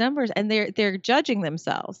telling all these numbers, and they're judging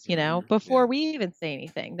themselves, before we even say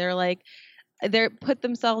anything. They're put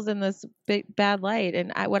themselves in this bad light.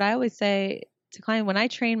 And what I always say to clients, when I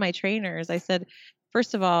train my trainers, I said,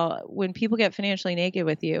 first of all, when people get financially naked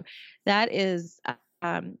with you, that is,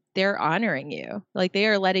 they're honoring you. Like, they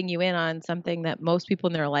are letting you in on something that most people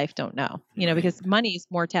in their life don't know, because money is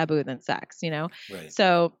more taboo than sex, Right.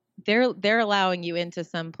 So they're allowing you into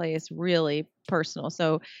some place really personal.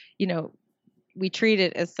 So, we treat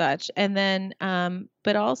it as such. And then,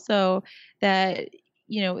 but also that,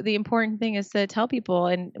 the important thing is to tell people,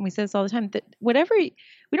 and we say this all the time, that we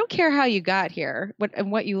don't care how you got here,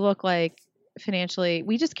 what you look like financially.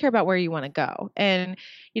 We just care about where you want to go. And,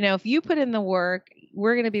 if you put in the work,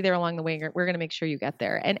 we're going to be there along the way. We're going to make sure you get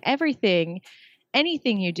there. And anything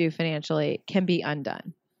you do financially can be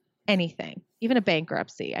undone. Anything, even a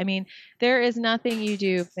bankruptcy. I mean, there is nothing you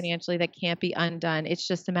do financially that can't be undone. It's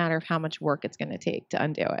just a matter of how much work it's going to take to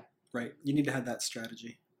undo it. Right. You need to have that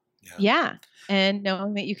strategy. Yeah. And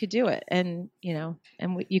knowing that you could do it, and,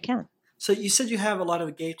 you can. So you said you have a lot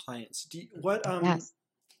of gay clients. What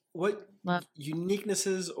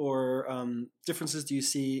uniquenesses or differences do you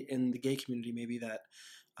see in the gay community, maybe that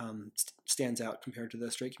stands out compared to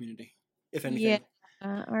the straight community, if anything? Yeah.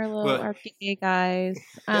 Our gay guys.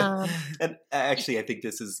 And actually, I think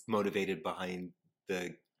this is motivated behind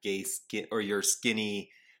the gay skin, or your skinny,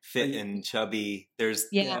 fit and chubby. There's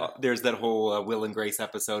that whole Will and Grace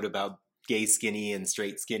episode about gay skinny and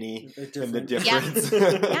straight skinny and the difference.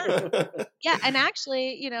 Yeah. And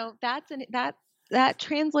actually, that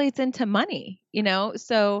translates into money,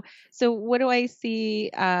 so what do I see,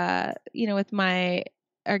 with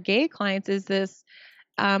our gay clients is this,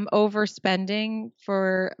 overspending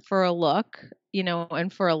for a look,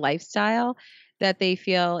 and for a lifestyle that they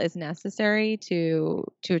feel is necessary to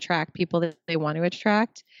attract people that they want to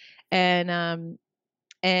attract. And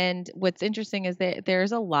what's interesting is that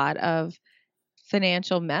there's a lot of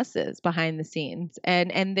financial messes behind the scenes.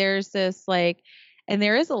 And there's this, like, and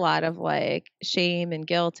there is a lot of, like, shame and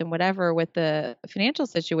guilt and whatever with the financial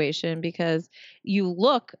situation, because you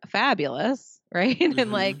look fabulous, right? Mm-hmm.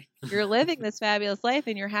 And, like, you're living this fabulous life,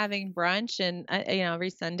 and you're having brunch and,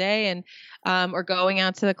 every Sunday, and, or going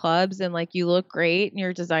out to the clubs, and, like, you look great in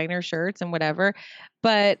your designer shirts and whatever.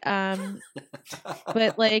 But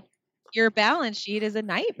like, your balance sheet is a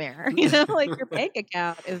nightmare, like, your bank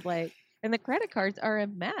account is like, and the credit cards are a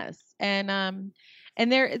mess. And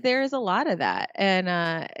there is a lot of that,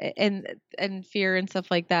 and fear and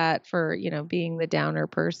stuff like that for, being the downer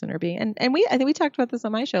person, or being, and I think we talked about this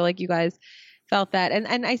on my show, like, you guys felt that.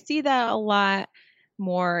 And I see that a lot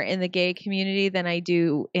more in the gay community than I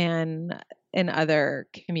do in other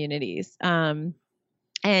communities.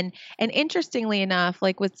 And interestingly enough,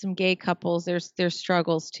 like, with some gay couples, there's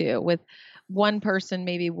struggles too, with one person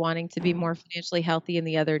maybe wanting to be more financially healthy and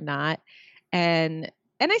the other not. And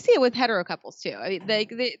I see it with hetero couples too. I mean,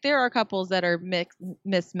 there are couples that are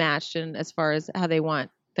mismatched in as far as how they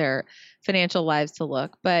want their financial lives to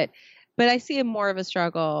look. But I see it more of a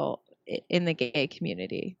struggle in the gay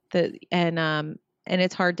community. And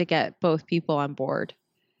it's hard to get both people on board.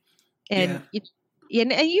 And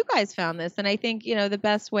you guys found this, and I think, the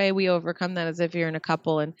best way we overcome that is if you're in a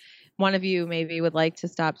couple and one of you maybe would like to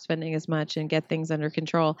stop spending as much and get things under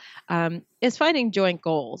control, is finding joint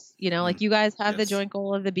goals. Like, you guys have the joint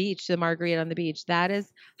goal of the beach, the margarita on the beach. That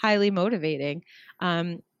is highly motivating.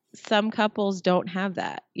 Some couples don't have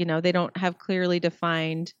that. They don't have clearly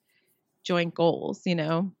defined joint goals,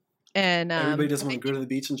 And everybody doesn't want to go to the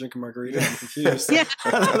beach and drink a margarita. I'm confused.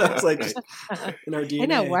 That's like in our DNA. I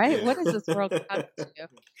know, right? What is this world come to?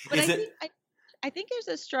 But I think there's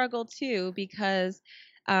a struggle too, because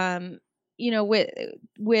with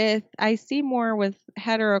I see more with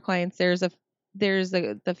hetero clients, there's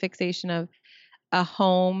the fixation of a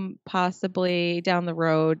home possibly down the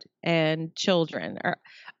road, and children are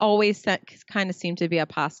always kind of seem to be a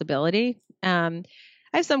possibility. I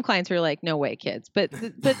have some clients who are like, no way, kids. But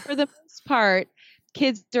for the most part,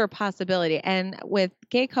 kids are a possibility. And with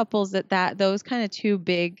gay couples, those kind of two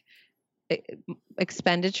big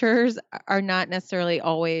expenditures are not necessarily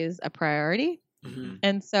always a priority. Mm-hmm.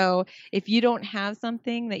 And so if you don't have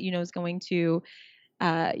something that is going to,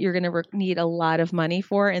 you're going to need a lot of money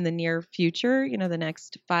for in the near future, the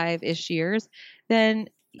next 5-ish years, then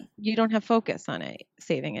you don't have focus on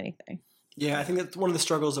saving anything. Yeah, I think that's one of the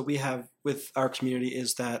struggles that we have with our community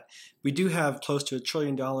is that we do have close to $1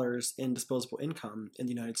 trillion in disposable income in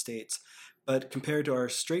the United States, but compared to our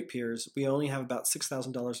straight peers, we only have about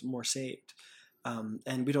 $6,000 more saved,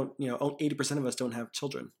 and we don't, 80% of us don't have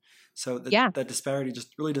children, so that disparity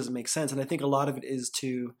just really doesn't make sense. And I think a lot of it is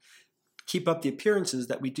to keep up the appearances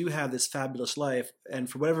that we do have this fabulous life, and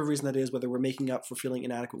for whatever reason that is, whether we're making up for feeling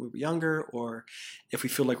inadequate when we were younger, or if we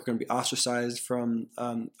feel like we're going to be ostracized from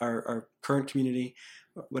our current community,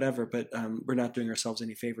 whatever, but we're not doing ourselves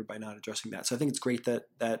any favor by not addressing that. So I think it's great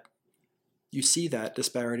that you see that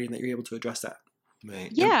disparity and that you're able to address that.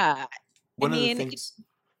 Right. Yeah. One of the things...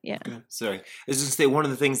 Yeah. Sorry. I was just say one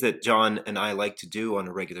of the things that John and I like to do on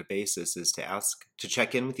a regular basis is to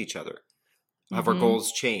check in with each other. Have our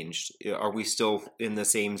goals changed? Are we still in the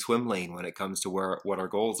same swim lane when it comes to what our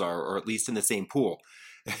goals are, or at least in the same pool?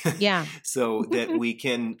 Yeah. So that we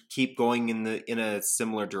can keep going in a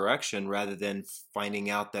similar direction, rather than finding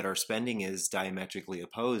out that our spending is diametrically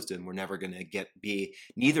opposed and we're never going to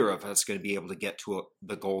neither of us going to be able to get to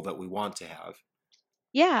the goal that we want to have.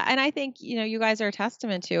 Yeah. And I think, you guys are a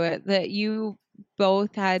testament to it, that you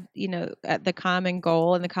both had, the common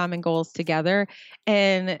goal and the common goals together,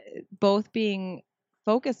 and both being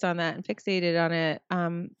focused on that and fixated on it,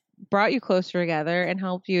 brought you closer together and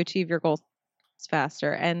helped you achieve your goals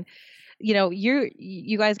faster. And,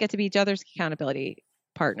 you guys get to be each other's accountability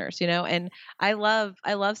partners, and I love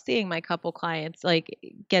seeing my couple clients like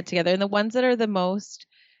get together, and the ones that are the most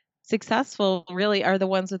successful really are the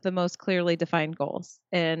ones with the most clearly defined goals.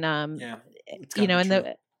 And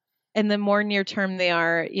and the more near term they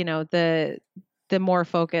are, the more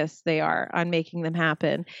focused they are on making them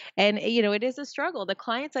happen. And it is a struggle. The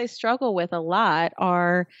clients I struggle with a lot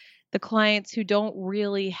are the clients who don't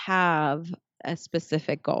really have a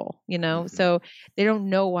specific goal, so they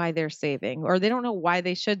don't know why they're saving, or they don't know why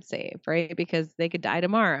they should save, right? Because they could die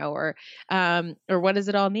tomorrow, or what does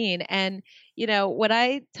it all mean? And what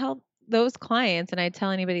I tell those clients, and I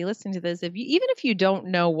tell anybody listening to this, even if you don't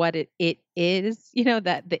know what it is,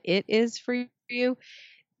 that the it is for you,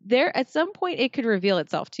 there at some point it could reveal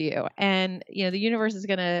itself to you, and the universe is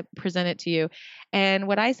going to present it to you. And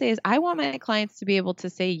what I say is, I want my clients to be able to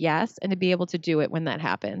say yes and to be able to do it when that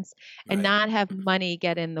happens, and not have money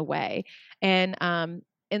get in the way. And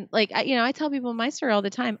like I tell people my story all the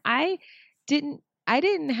time. I didn't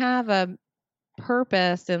have a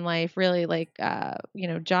purpose in life, really, like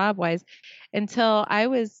job wise, until I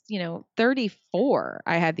was 34.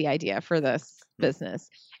 I had the idea for this business,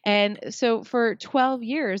 and so for 12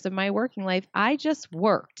 years of my working life, I just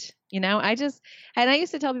worked. And I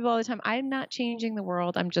used to tell people all the time, I'm not changing the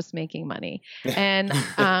world, I'm just making money. And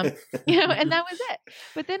and that was it.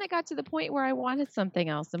 But then it got to the point where I wanted something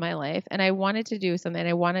else in my life, and I wanted to do something.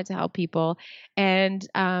 I wanted to help people, and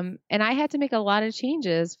I had to make a lot of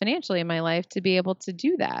changes financially in my life to be able to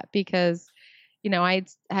do that, because I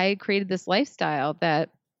had created this lifestyle that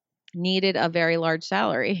needed a very large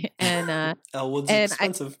salary, and Elwood's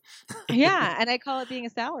expensive. And I call it being a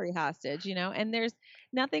salary hostage, and there's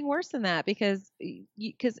nothing worse than that, because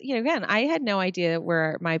again, I had no idea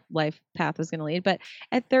where my life path was going to lead, but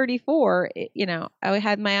at 34, I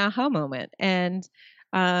had my aha moment, and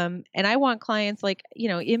I want clients, like,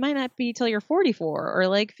 it might not be till you're 44 or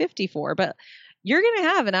like 54, but you're going to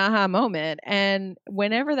have an aha moment. And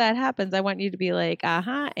whenever that happens, I want you to be like,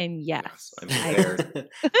 aha, and yes. I'm prepared.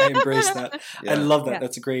 I embrace that. Yeah. I love that.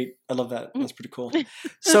 That's great. I love that. That's pretty cool.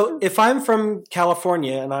 So if I'm from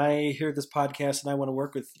California and I hear this podcast and I want to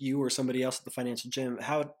work with you or somebody else at the financial gym,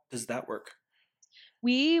 how does that work?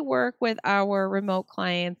 We work with our remote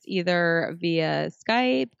clients either via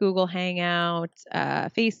Skype, Google Hangout,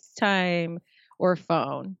 FaceTime, or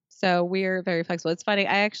phone. So we're very flexible. It's funny.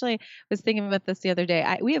 I actually was thinking about this the other day.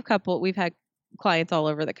 We've had clients all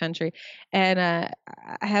over the country, and I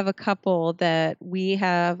have a couple that we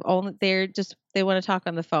have only, they want to talk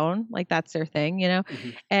on the phone. Like, that's their thing,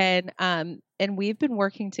 and we've been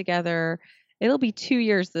working together. It'll be 2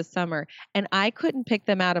 years this summer, and I couldn't pick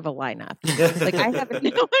them out of a lineup. Like, I have no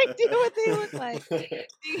idea what they look like,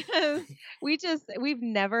 because we've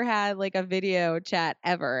never had like a video chat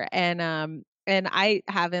ever. And I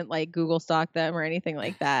haven't like Google stalked them or anything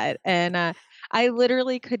like that. And I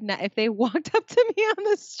literally could not, if they walked up to me on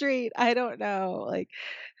the street, I don't know like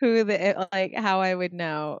how I would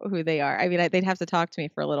know who they are. I mean, they'd have to talk to me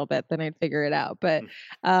for a little bit, then I'd figure it out. But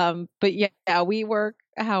yeah, we work,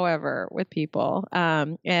 however, with people.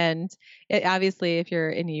 Obviously, if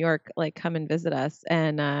you're in New York, like, come and visit us,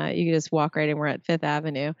 and you can just walk right in. We're at Fifth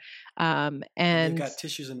Avenue. And And they've got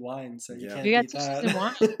tissues and wine, so you can't we got beat tissues that. and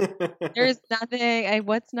wine. There's nothing.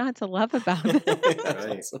 What's not to love about it?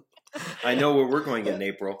 Right. Awesome. I know where we're going in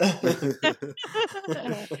April.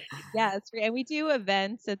 Yeah, it's free. And we do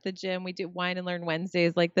events at the gym. We do Wine and Learn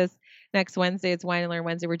Wednesdays. Like this next Wednesday, it's Wine and Learn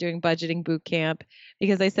Wednesday. We're doing budgeting boot camp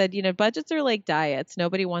because I said, budgets are like diets.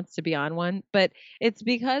 Nobody wants to be on one, but it's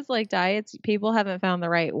because like diets, people haven't found the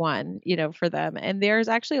right one, for them. And there's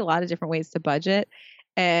actually a lot of different ways to budget.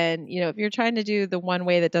 And, if you're trying to do the one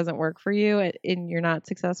way that doesn't work for you and you're not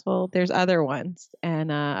successful, there's other ones and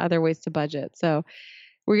other ways to budget. So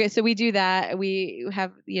we do that. We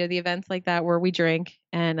have, the events like that where we drink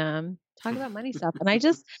and talk about money stuff. And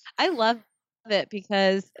I love it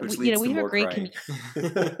because we have a great community.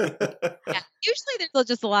 Yeah, usually there's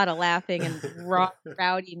just a lot of laughing and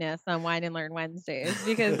rowdiness on Wine and Learn Wednesdays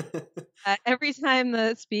because every time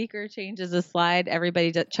the speaker changes a slide,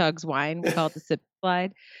 everybody chugs wine. We call it the sip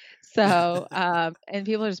slide. So, and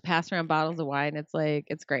people just pass around bottles of wine.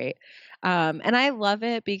 It's great. And I love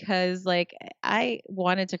it because I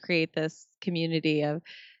wanted to create this community of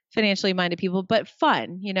financially minded people, but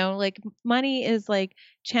fun, like money is like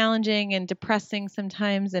challenging and depressing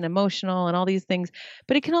sometimes and emotional and all these things,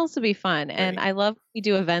 but it can also be fun. Right. And I love we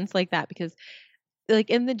do events like that because like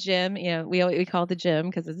in the gym, we call it the gym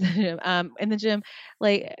because it's the gym. In the gym,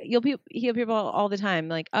 like you'll hear people all the time,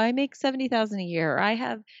 like I make $70,000 a year, or I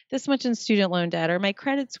have this much in student loan debt, or my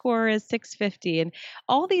credit score is 650, and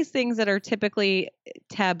all these things that are typically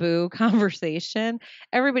taboo conversation.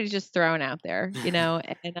 Everybody's just thrown out there,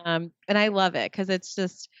 and I love it because it's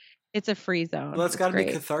a free zone. Well, it's got to be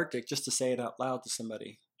cathartic just to say it out loud to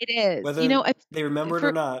somebody. It is, whether they remember it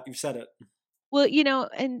or not. You've said it. Well,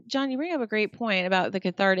 and John, you bring up a great point about the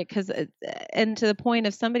cathartic and to the point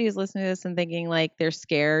of somebody who's listening to this and thinking like they're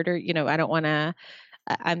scared or,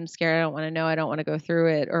 I'm scared. I don't want to know. I don't want to go through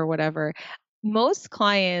it or whatever. Most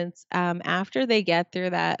clients, after they get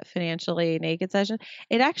through that financially naked session,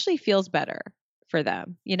 it actually feels better for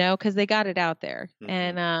them, because they got it out there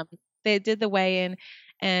and they did the weigh-in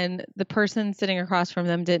and the person sitting across from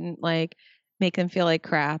them didn't like make them feel like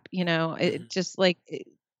crap, it just like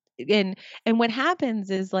and what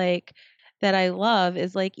happens is like that I love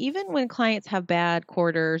is like even when clients have bad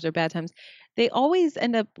quarters or bad times, they always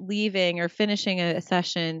end up leaving or finishing a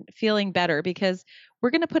session feeling better because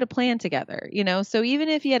we're going to put a plan together, so even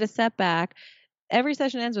if you had a setback, every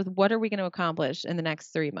session ends with what are we going to accomplish in the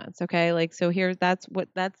next 3 months? Okay. Like, so that's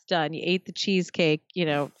done. You ate the cheesecake,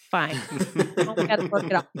 fine. We got to work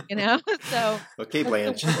it up, So. Okay,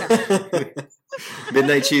 Blanche.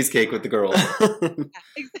 Midnight cheesecake with the girls. Yeah,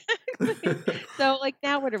 exactly. So like,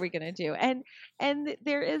 now what are we going to do? And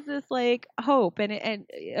there is this like hope and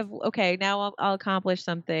okay, now I'll accomplish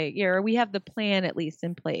something. We have the plan at least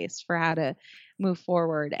in place for how to move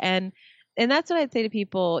forward. And that's what I'd say to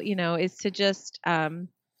people, is to just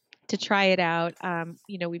to try it out.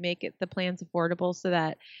 We make the plans affordable so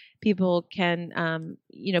that people can,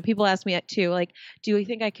 people ask me too, like, do you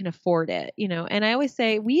think I can afford it? And I always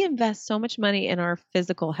say we invest so much money in our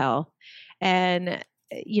physical health, and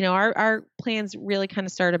our plans really kind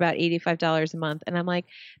of start about $85 a month. And I'm like,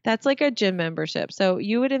 that's like a gym membership. So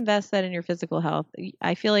you would invest that in your physical health.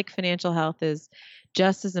 I feel like financial health is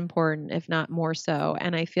just as important, if not more so.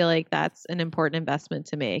 And I feel like that's an important investment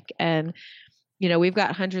to make. And, we've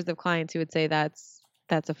got hundreds of clients who would say that's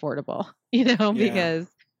affordable, because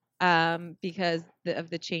of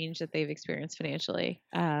the change that they've experienced financially,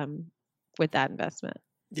 with that investment.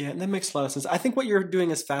 Yeah, and that makes a lot of sense. I think what you're doing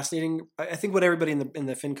is fascinating. I think what everybody in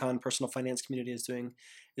the FinCon personal finance community is doing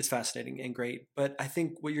is fascinating and great. But I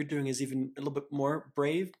think what you're doing is even a little bit more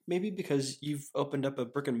brave, maybe because you've opened up a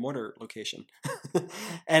brick and mortar location.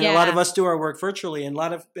 And a lot of us do our work virtually. And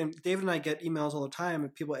David and I get emails all the time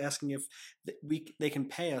of people asking if they can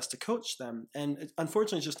pay us to coach them. And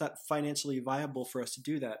unfortunately, it's just not financially viable for us to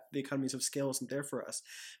do that. The economies of scale isn't there for us.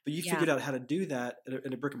 But you figured out how to do that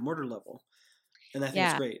at a brick and mortar level. And I think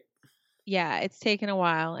it's great. Yeah, it's taken a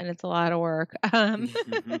while and it's a lot of work. And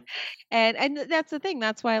that's the thing.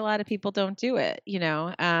 That's why a lot of people don't do it,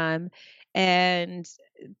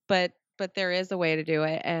 but there is a way to do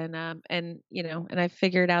it. And I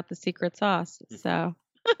figured out the secret sauce. So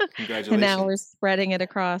congratulations. And now we're spreading it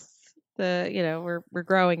across we're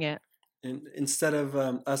growing it. And instead of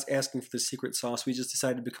us asking for the secret sauce, we just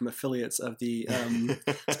decided to become affiliates of the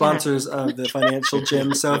sponsors of the financial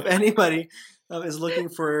gym. So if anybody is looking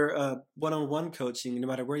for one-on-one coaching, no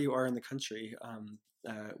matter where you are in the country,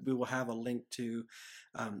 we will have a link to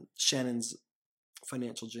Shannon's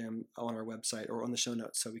financial gym on our website or on the show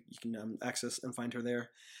notes, so you can access and find her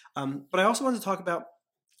there. But I also wanted to talk about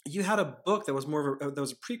you had a book that was that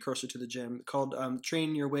was a precursor to the gym called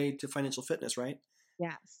Train Your Way to Financial Fitness, right?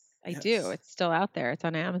 Yes, I Yes. do. It's still out there. It's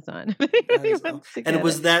on Amazon. And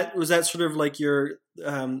was that sort of like your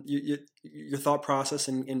thought process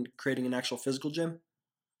in creating an actual physical gym?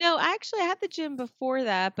 No, actually, I had the gym before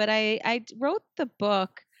that, but I wrote the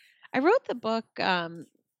book. I wrote the book.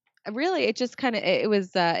 Really, it just kind of it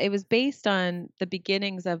was based on the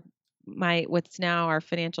beginnings of what's now our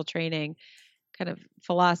financial training kind of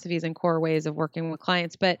philosophies and core ways of working with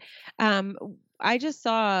clients. But I just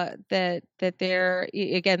saw that there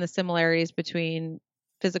again the similarities between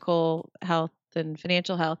physical health and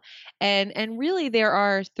financial health, and really there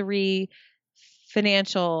are three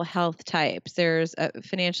financial health types. There's a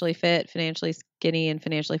financially fit, financially skinny, and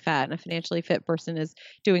financially fat. And a financially fit person is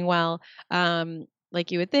doing well. Like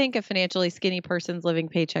you would think, a financially skinny person's living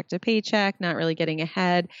paycheck to paycheck, not really getting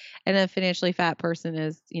ahead. And a financially fat person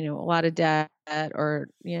is, a lot of debt or,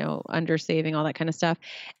 under saving, all that kind of stuff.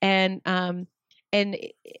 And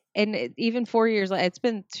even 4 years, it's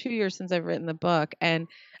been 2 years since I've written the book, and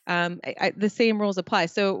the same rules apply.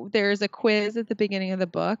 So there's a quiz at the beginning of the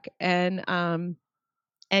book,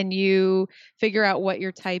 and you figure out what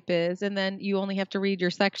your type is, and then you only have to read your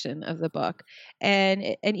section of the book, and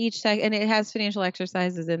it has financial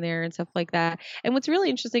exercises in there and stuff like that. And what's really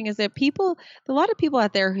interesting is that a lot of people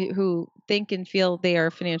out there who think and feel they are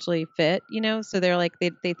financially fit, so they're like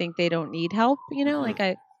they think they don't need help, like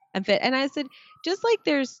I'm fit. And I said, just like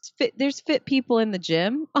there's fit people in the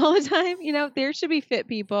gym all the time, there should be fit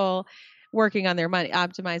people working on their money,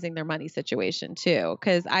 optimizing their money situation too.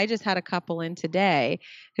 Cause I just had a couple in today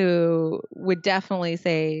who would definitely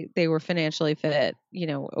say they were financially fit,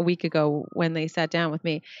 a week ago when they sat down with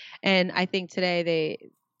me. And I think today they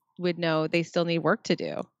would know they still need work to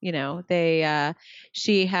do.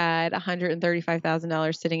 She had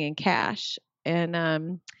 $135,000 sitting in cash.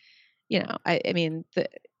 And,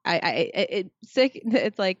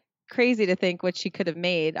 it's like crazy to think what she could have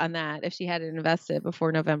made on that if she had it invested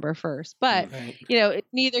before November 1st. But,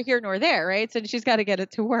 neither here nor there, right? So she's got to get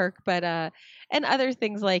it to work. But, and other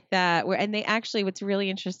things like that what's really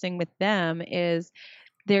interesting with them is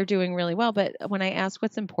they're doing really well. But when I asked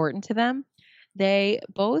what's important to them, they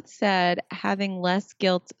both said having less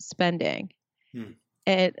guilt spending.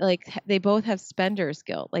 They both have spender's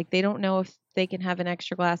guilt. Like they don't know if they can have an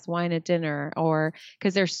extra glass of wine at dinner, or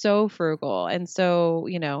because they're so frugal and so,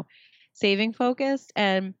 saving focused.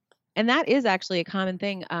 And that is actually a common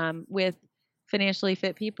thing with financially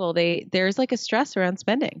fit people. There's like a stress around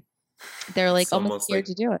spending. They're like almost scared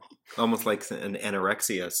to do it. Almost like an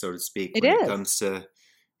anorexia, so to speak, it comes to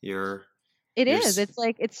your. It is. It's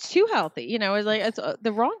like it's too healthy. It's like it's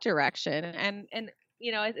the wrong direction. And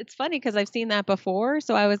it's funny because I've seen that before.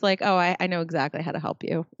 So I was like, oh, I know exactly how to help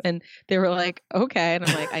you. And they were like, okay. And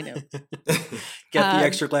I'm like, I know. Get the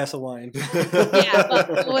extra glass of wine.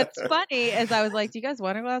 Yeah. What's funny is I was like, do you guys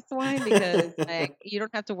want a glass of wine? Because you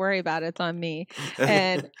don't have to worry about it. It's on me.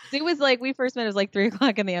 And it was like, we first met, it was like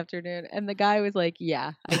 3:00 in the afternoon. And the guy was like,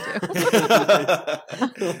 yeah, I do.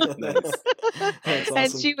 Nice. That's awesome.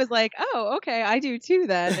 And she was like, oh, okay, I do too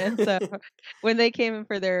then. And so when they came in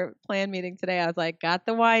for their plan meeting today, I was like, got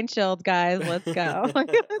the wine chilled, guys. Let's go.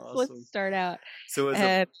 Let's start out. So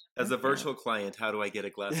as a virtual client, how do I get a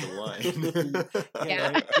glass of wine?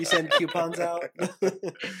 Yeah. Right? You send coupons out.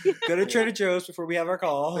 Go to Trader Joe's before we have our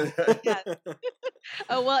call. Yes.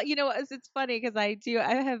 Oh, well, it's funny because I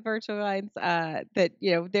have virtual clients that,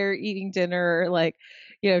 they're eating dinner, like,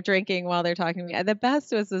 drinking while they're talking to me. And the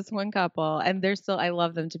best was this one couple, and I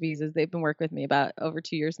love them to pieces. They've been working with me about over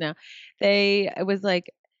 2 years now. It was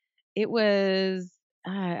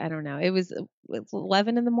I don't know. It was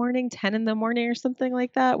 11 in the morning, 10 in the morning or something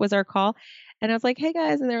like that was our call. And I was like, hey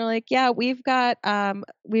guys. And they were like, yeah, we've got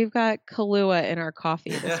Kahlua in our coffee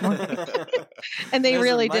this morning. And they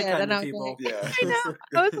really did. And I was like, yeah. I know.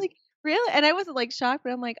 I was like, really? And I wasn't like shocked,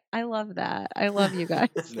 but I'm like, I love that. I love you guys.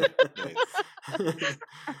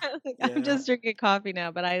 I'm just drinking coffee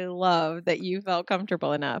now, but I love that you felt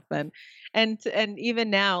comfortable enough. And even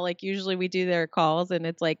now, like usually we do their calls and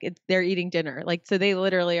it's like they're eating dinner. Like, so they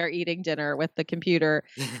literally are eating dinner with the computer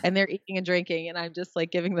and they're eating and drinking. And I'm just like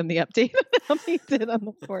giving them the update on how they did on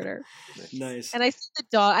the quarter. Nice. And I see the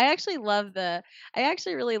dog. I actually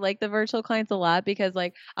really like the virtual clients a lot because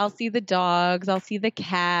like I'll see the dogs, I'll see the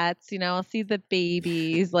cats, I'll see the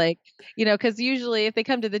babies, like, because usually if they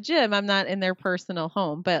come to the gym, I'm not in their personal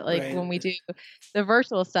home. But like when we do the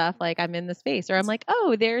virtual stuff, like I'm in the space or I'm like,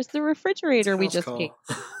 oh, there's the refrigerator we just came.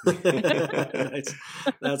 Nice.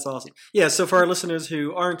 That's awesome. Yeah. So for our listeners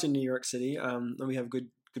who aren't in New York City, we have good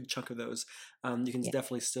good chunk of those. You can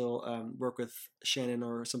definitely still work with Shannon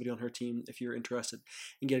or somebody on her team if you're interested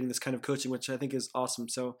in getting this kind of coaching, which I think is awesome.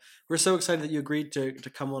 So we're so excited that you agreed to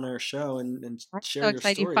come on our show and share your story. So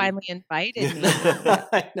excited you finally invited me.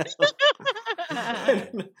 I know.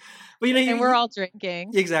 But and we're all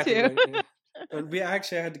drinking. Exactly. Too. Right, yeah. And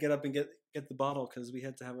I had to get up and get the bottle because we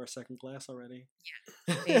had to have our second glass already.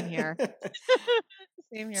 Same here.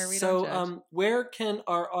 Same here. We so, don't judge. Where can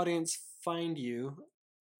our audience find you?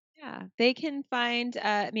 Yeah, they can find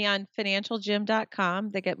me on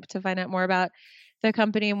financialjim.com. They get to find out more about the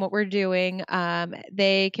company and what we're doing.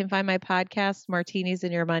 They can find my podcast, Martinis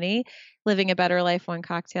and Your Money, Living a Better Life One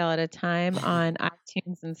Cocktail at a Time, on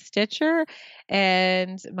iTunes and Stitcher.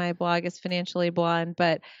 And my blog is Financially Blonde,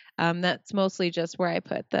 but that's mostly just where I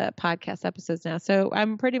put the podcast episodes now. So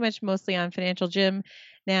I'm pretty much mostly on Financial Gym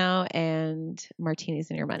now and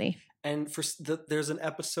Martinis and Your Money. And there's an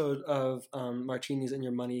episode of Martinis and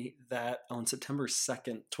Your Money that on September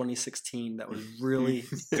 2nd, 2016, that was really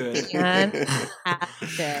good.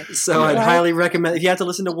 So I'd highly recommend, if you have to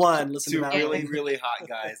listen to one, listen to that really, really hot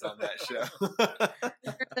guys on that show.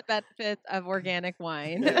 The benefits of organic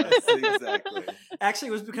wine. Yes, exactly. Actually,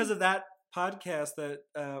 it was because of that podcast that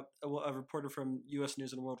a reporter from U.S.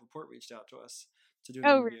 News and World Report reached out to us to do an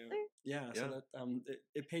interview. Really? Yeah, so that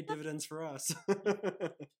it paid dividends for us.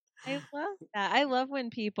 I love that. I love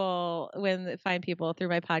when find people through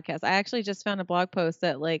my podcast. I actually just found a blog post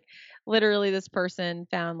that like literally this person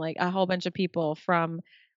found like a whole bunch of people from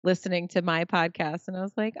listening to my podcast. And I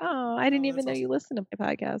was like, oh, I didn't even know you listened to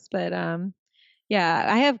my podcast. But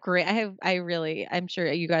yeah, I'm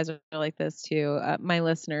sure you guys are like this too. My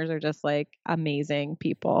listeners are just like amazing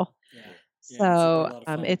people. Yeah. So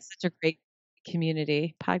it's such a great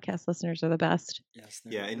community. Podcast listeners are the best. Yes.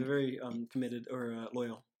 They're very committed or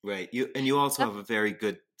loyal. Right. You also have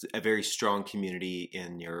a very strong community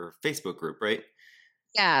in your Facebook group, right?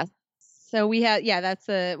 Yeah. So we have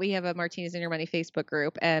a Martinis and Your Money Facebook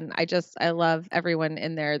group, and I love everyone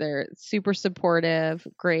in there. They're super supportive,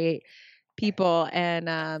 great people, and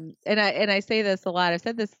I say this a lot. I've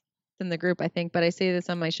said this in the group, I think, but I say this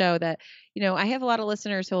on my show that, I have a lot of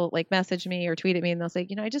listeners who'll like message me or tweet at me and they'll say,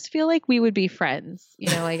 I just feel like we would be friends.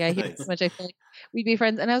 Like I hear so much, I feel like we'd be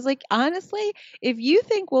friends. And I was like, honestly, if you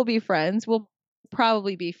think we'll be friends, we'll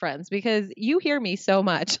probably be friends because you hear me so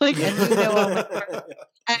much. Like, and you know all my stories.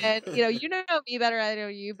 And you know me better, I know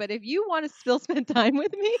you, but if you want to still spend time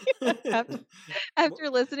with me after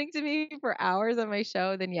listening to me for hours on my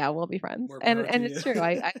show, then yeah, we'll be friends. And it's true.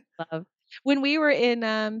 I love when we were in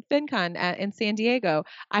FinCon in San Diego,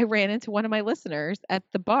 I ran into one of my listeners at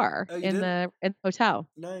the bar in the hotel.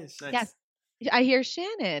 Nice. Yes. I hear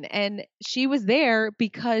Shannon, and she was there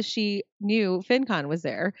because she knew FinCon was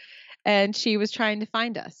there, and she was trying to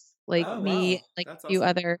find us, like me, like a few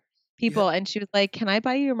other people. And she was like, "Can I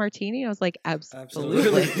buy you a martini?" I was like,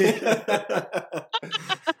 "Absolutely."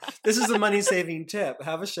 This is a money saving tip: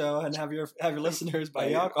 have a show and have your listeners buy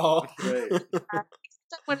you alcohol. Right.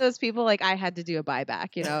 One of those people, like I had to do a buyback,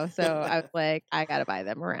 so I was like, I gotta buy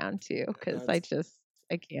them around too because I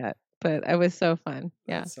can't. But it was so fun.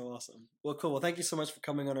 Yeah, that's so awesome. Well, cool. Well, thank you so much for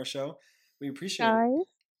coming on our show. We appreciate it.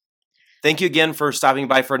 Thank you again for stopping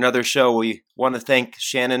by for another show. We want to thank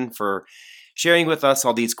Shannon for sharing with us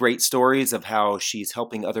all these great stories of how she's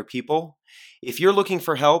helping other people. If you're looking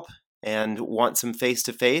for help and want some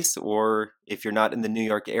face-to-face, or if you're not in the New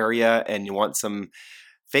York area and you want some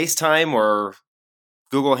FaceTime or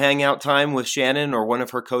Google Hangout time with Shannon or one of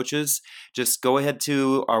her coaches, just go ahead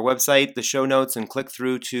to our website, the show notes, and click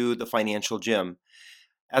through to the Financial Gym.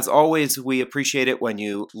 As always, we appreciate it when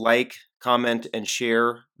you like, comment, and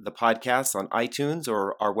share the podcast on iTunes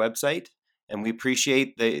or our website. And we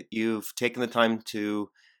appreciate that you've taken the time to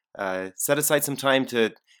set aside some time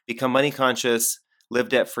to become money conscious, live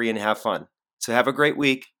debt-free, and have fun. So have a great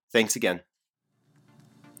week. Thanks again.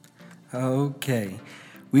 Okay.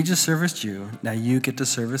 We just serviced you. Now you get to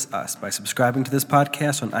service us by subscribing to this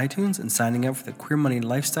podcast on iTunes and signing up for the Queer Money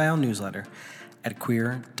Lifestyle newsletter at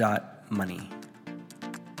queer.money.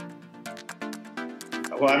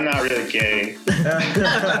 Well, I'm not really gay.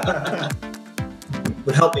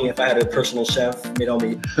 Would help me if I had a personal chef made all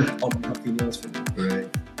my healthy meals for me. Right.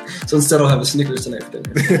 So instead, I'll have a Snickers tonight for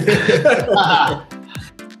dinner.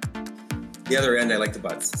 The other end, I like the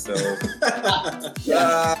butts. So.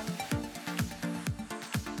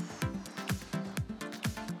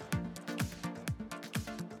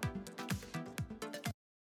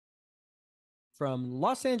 From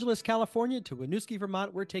Los Angeles, California to Winooski,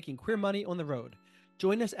 Vermont, we're taking Queer Money on the road.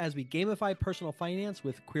 Join us as we gamify personal finance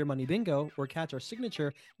with Queer Money Bingo, or catch our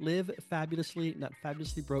signature Live Fabulously, Not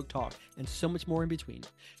Fabulously Broke talk, and so much more in between.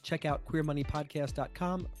 Check out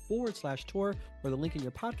queermoneypodcast.com/tour or the link in your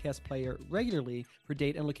podcast player regularly for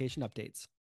date and location updates.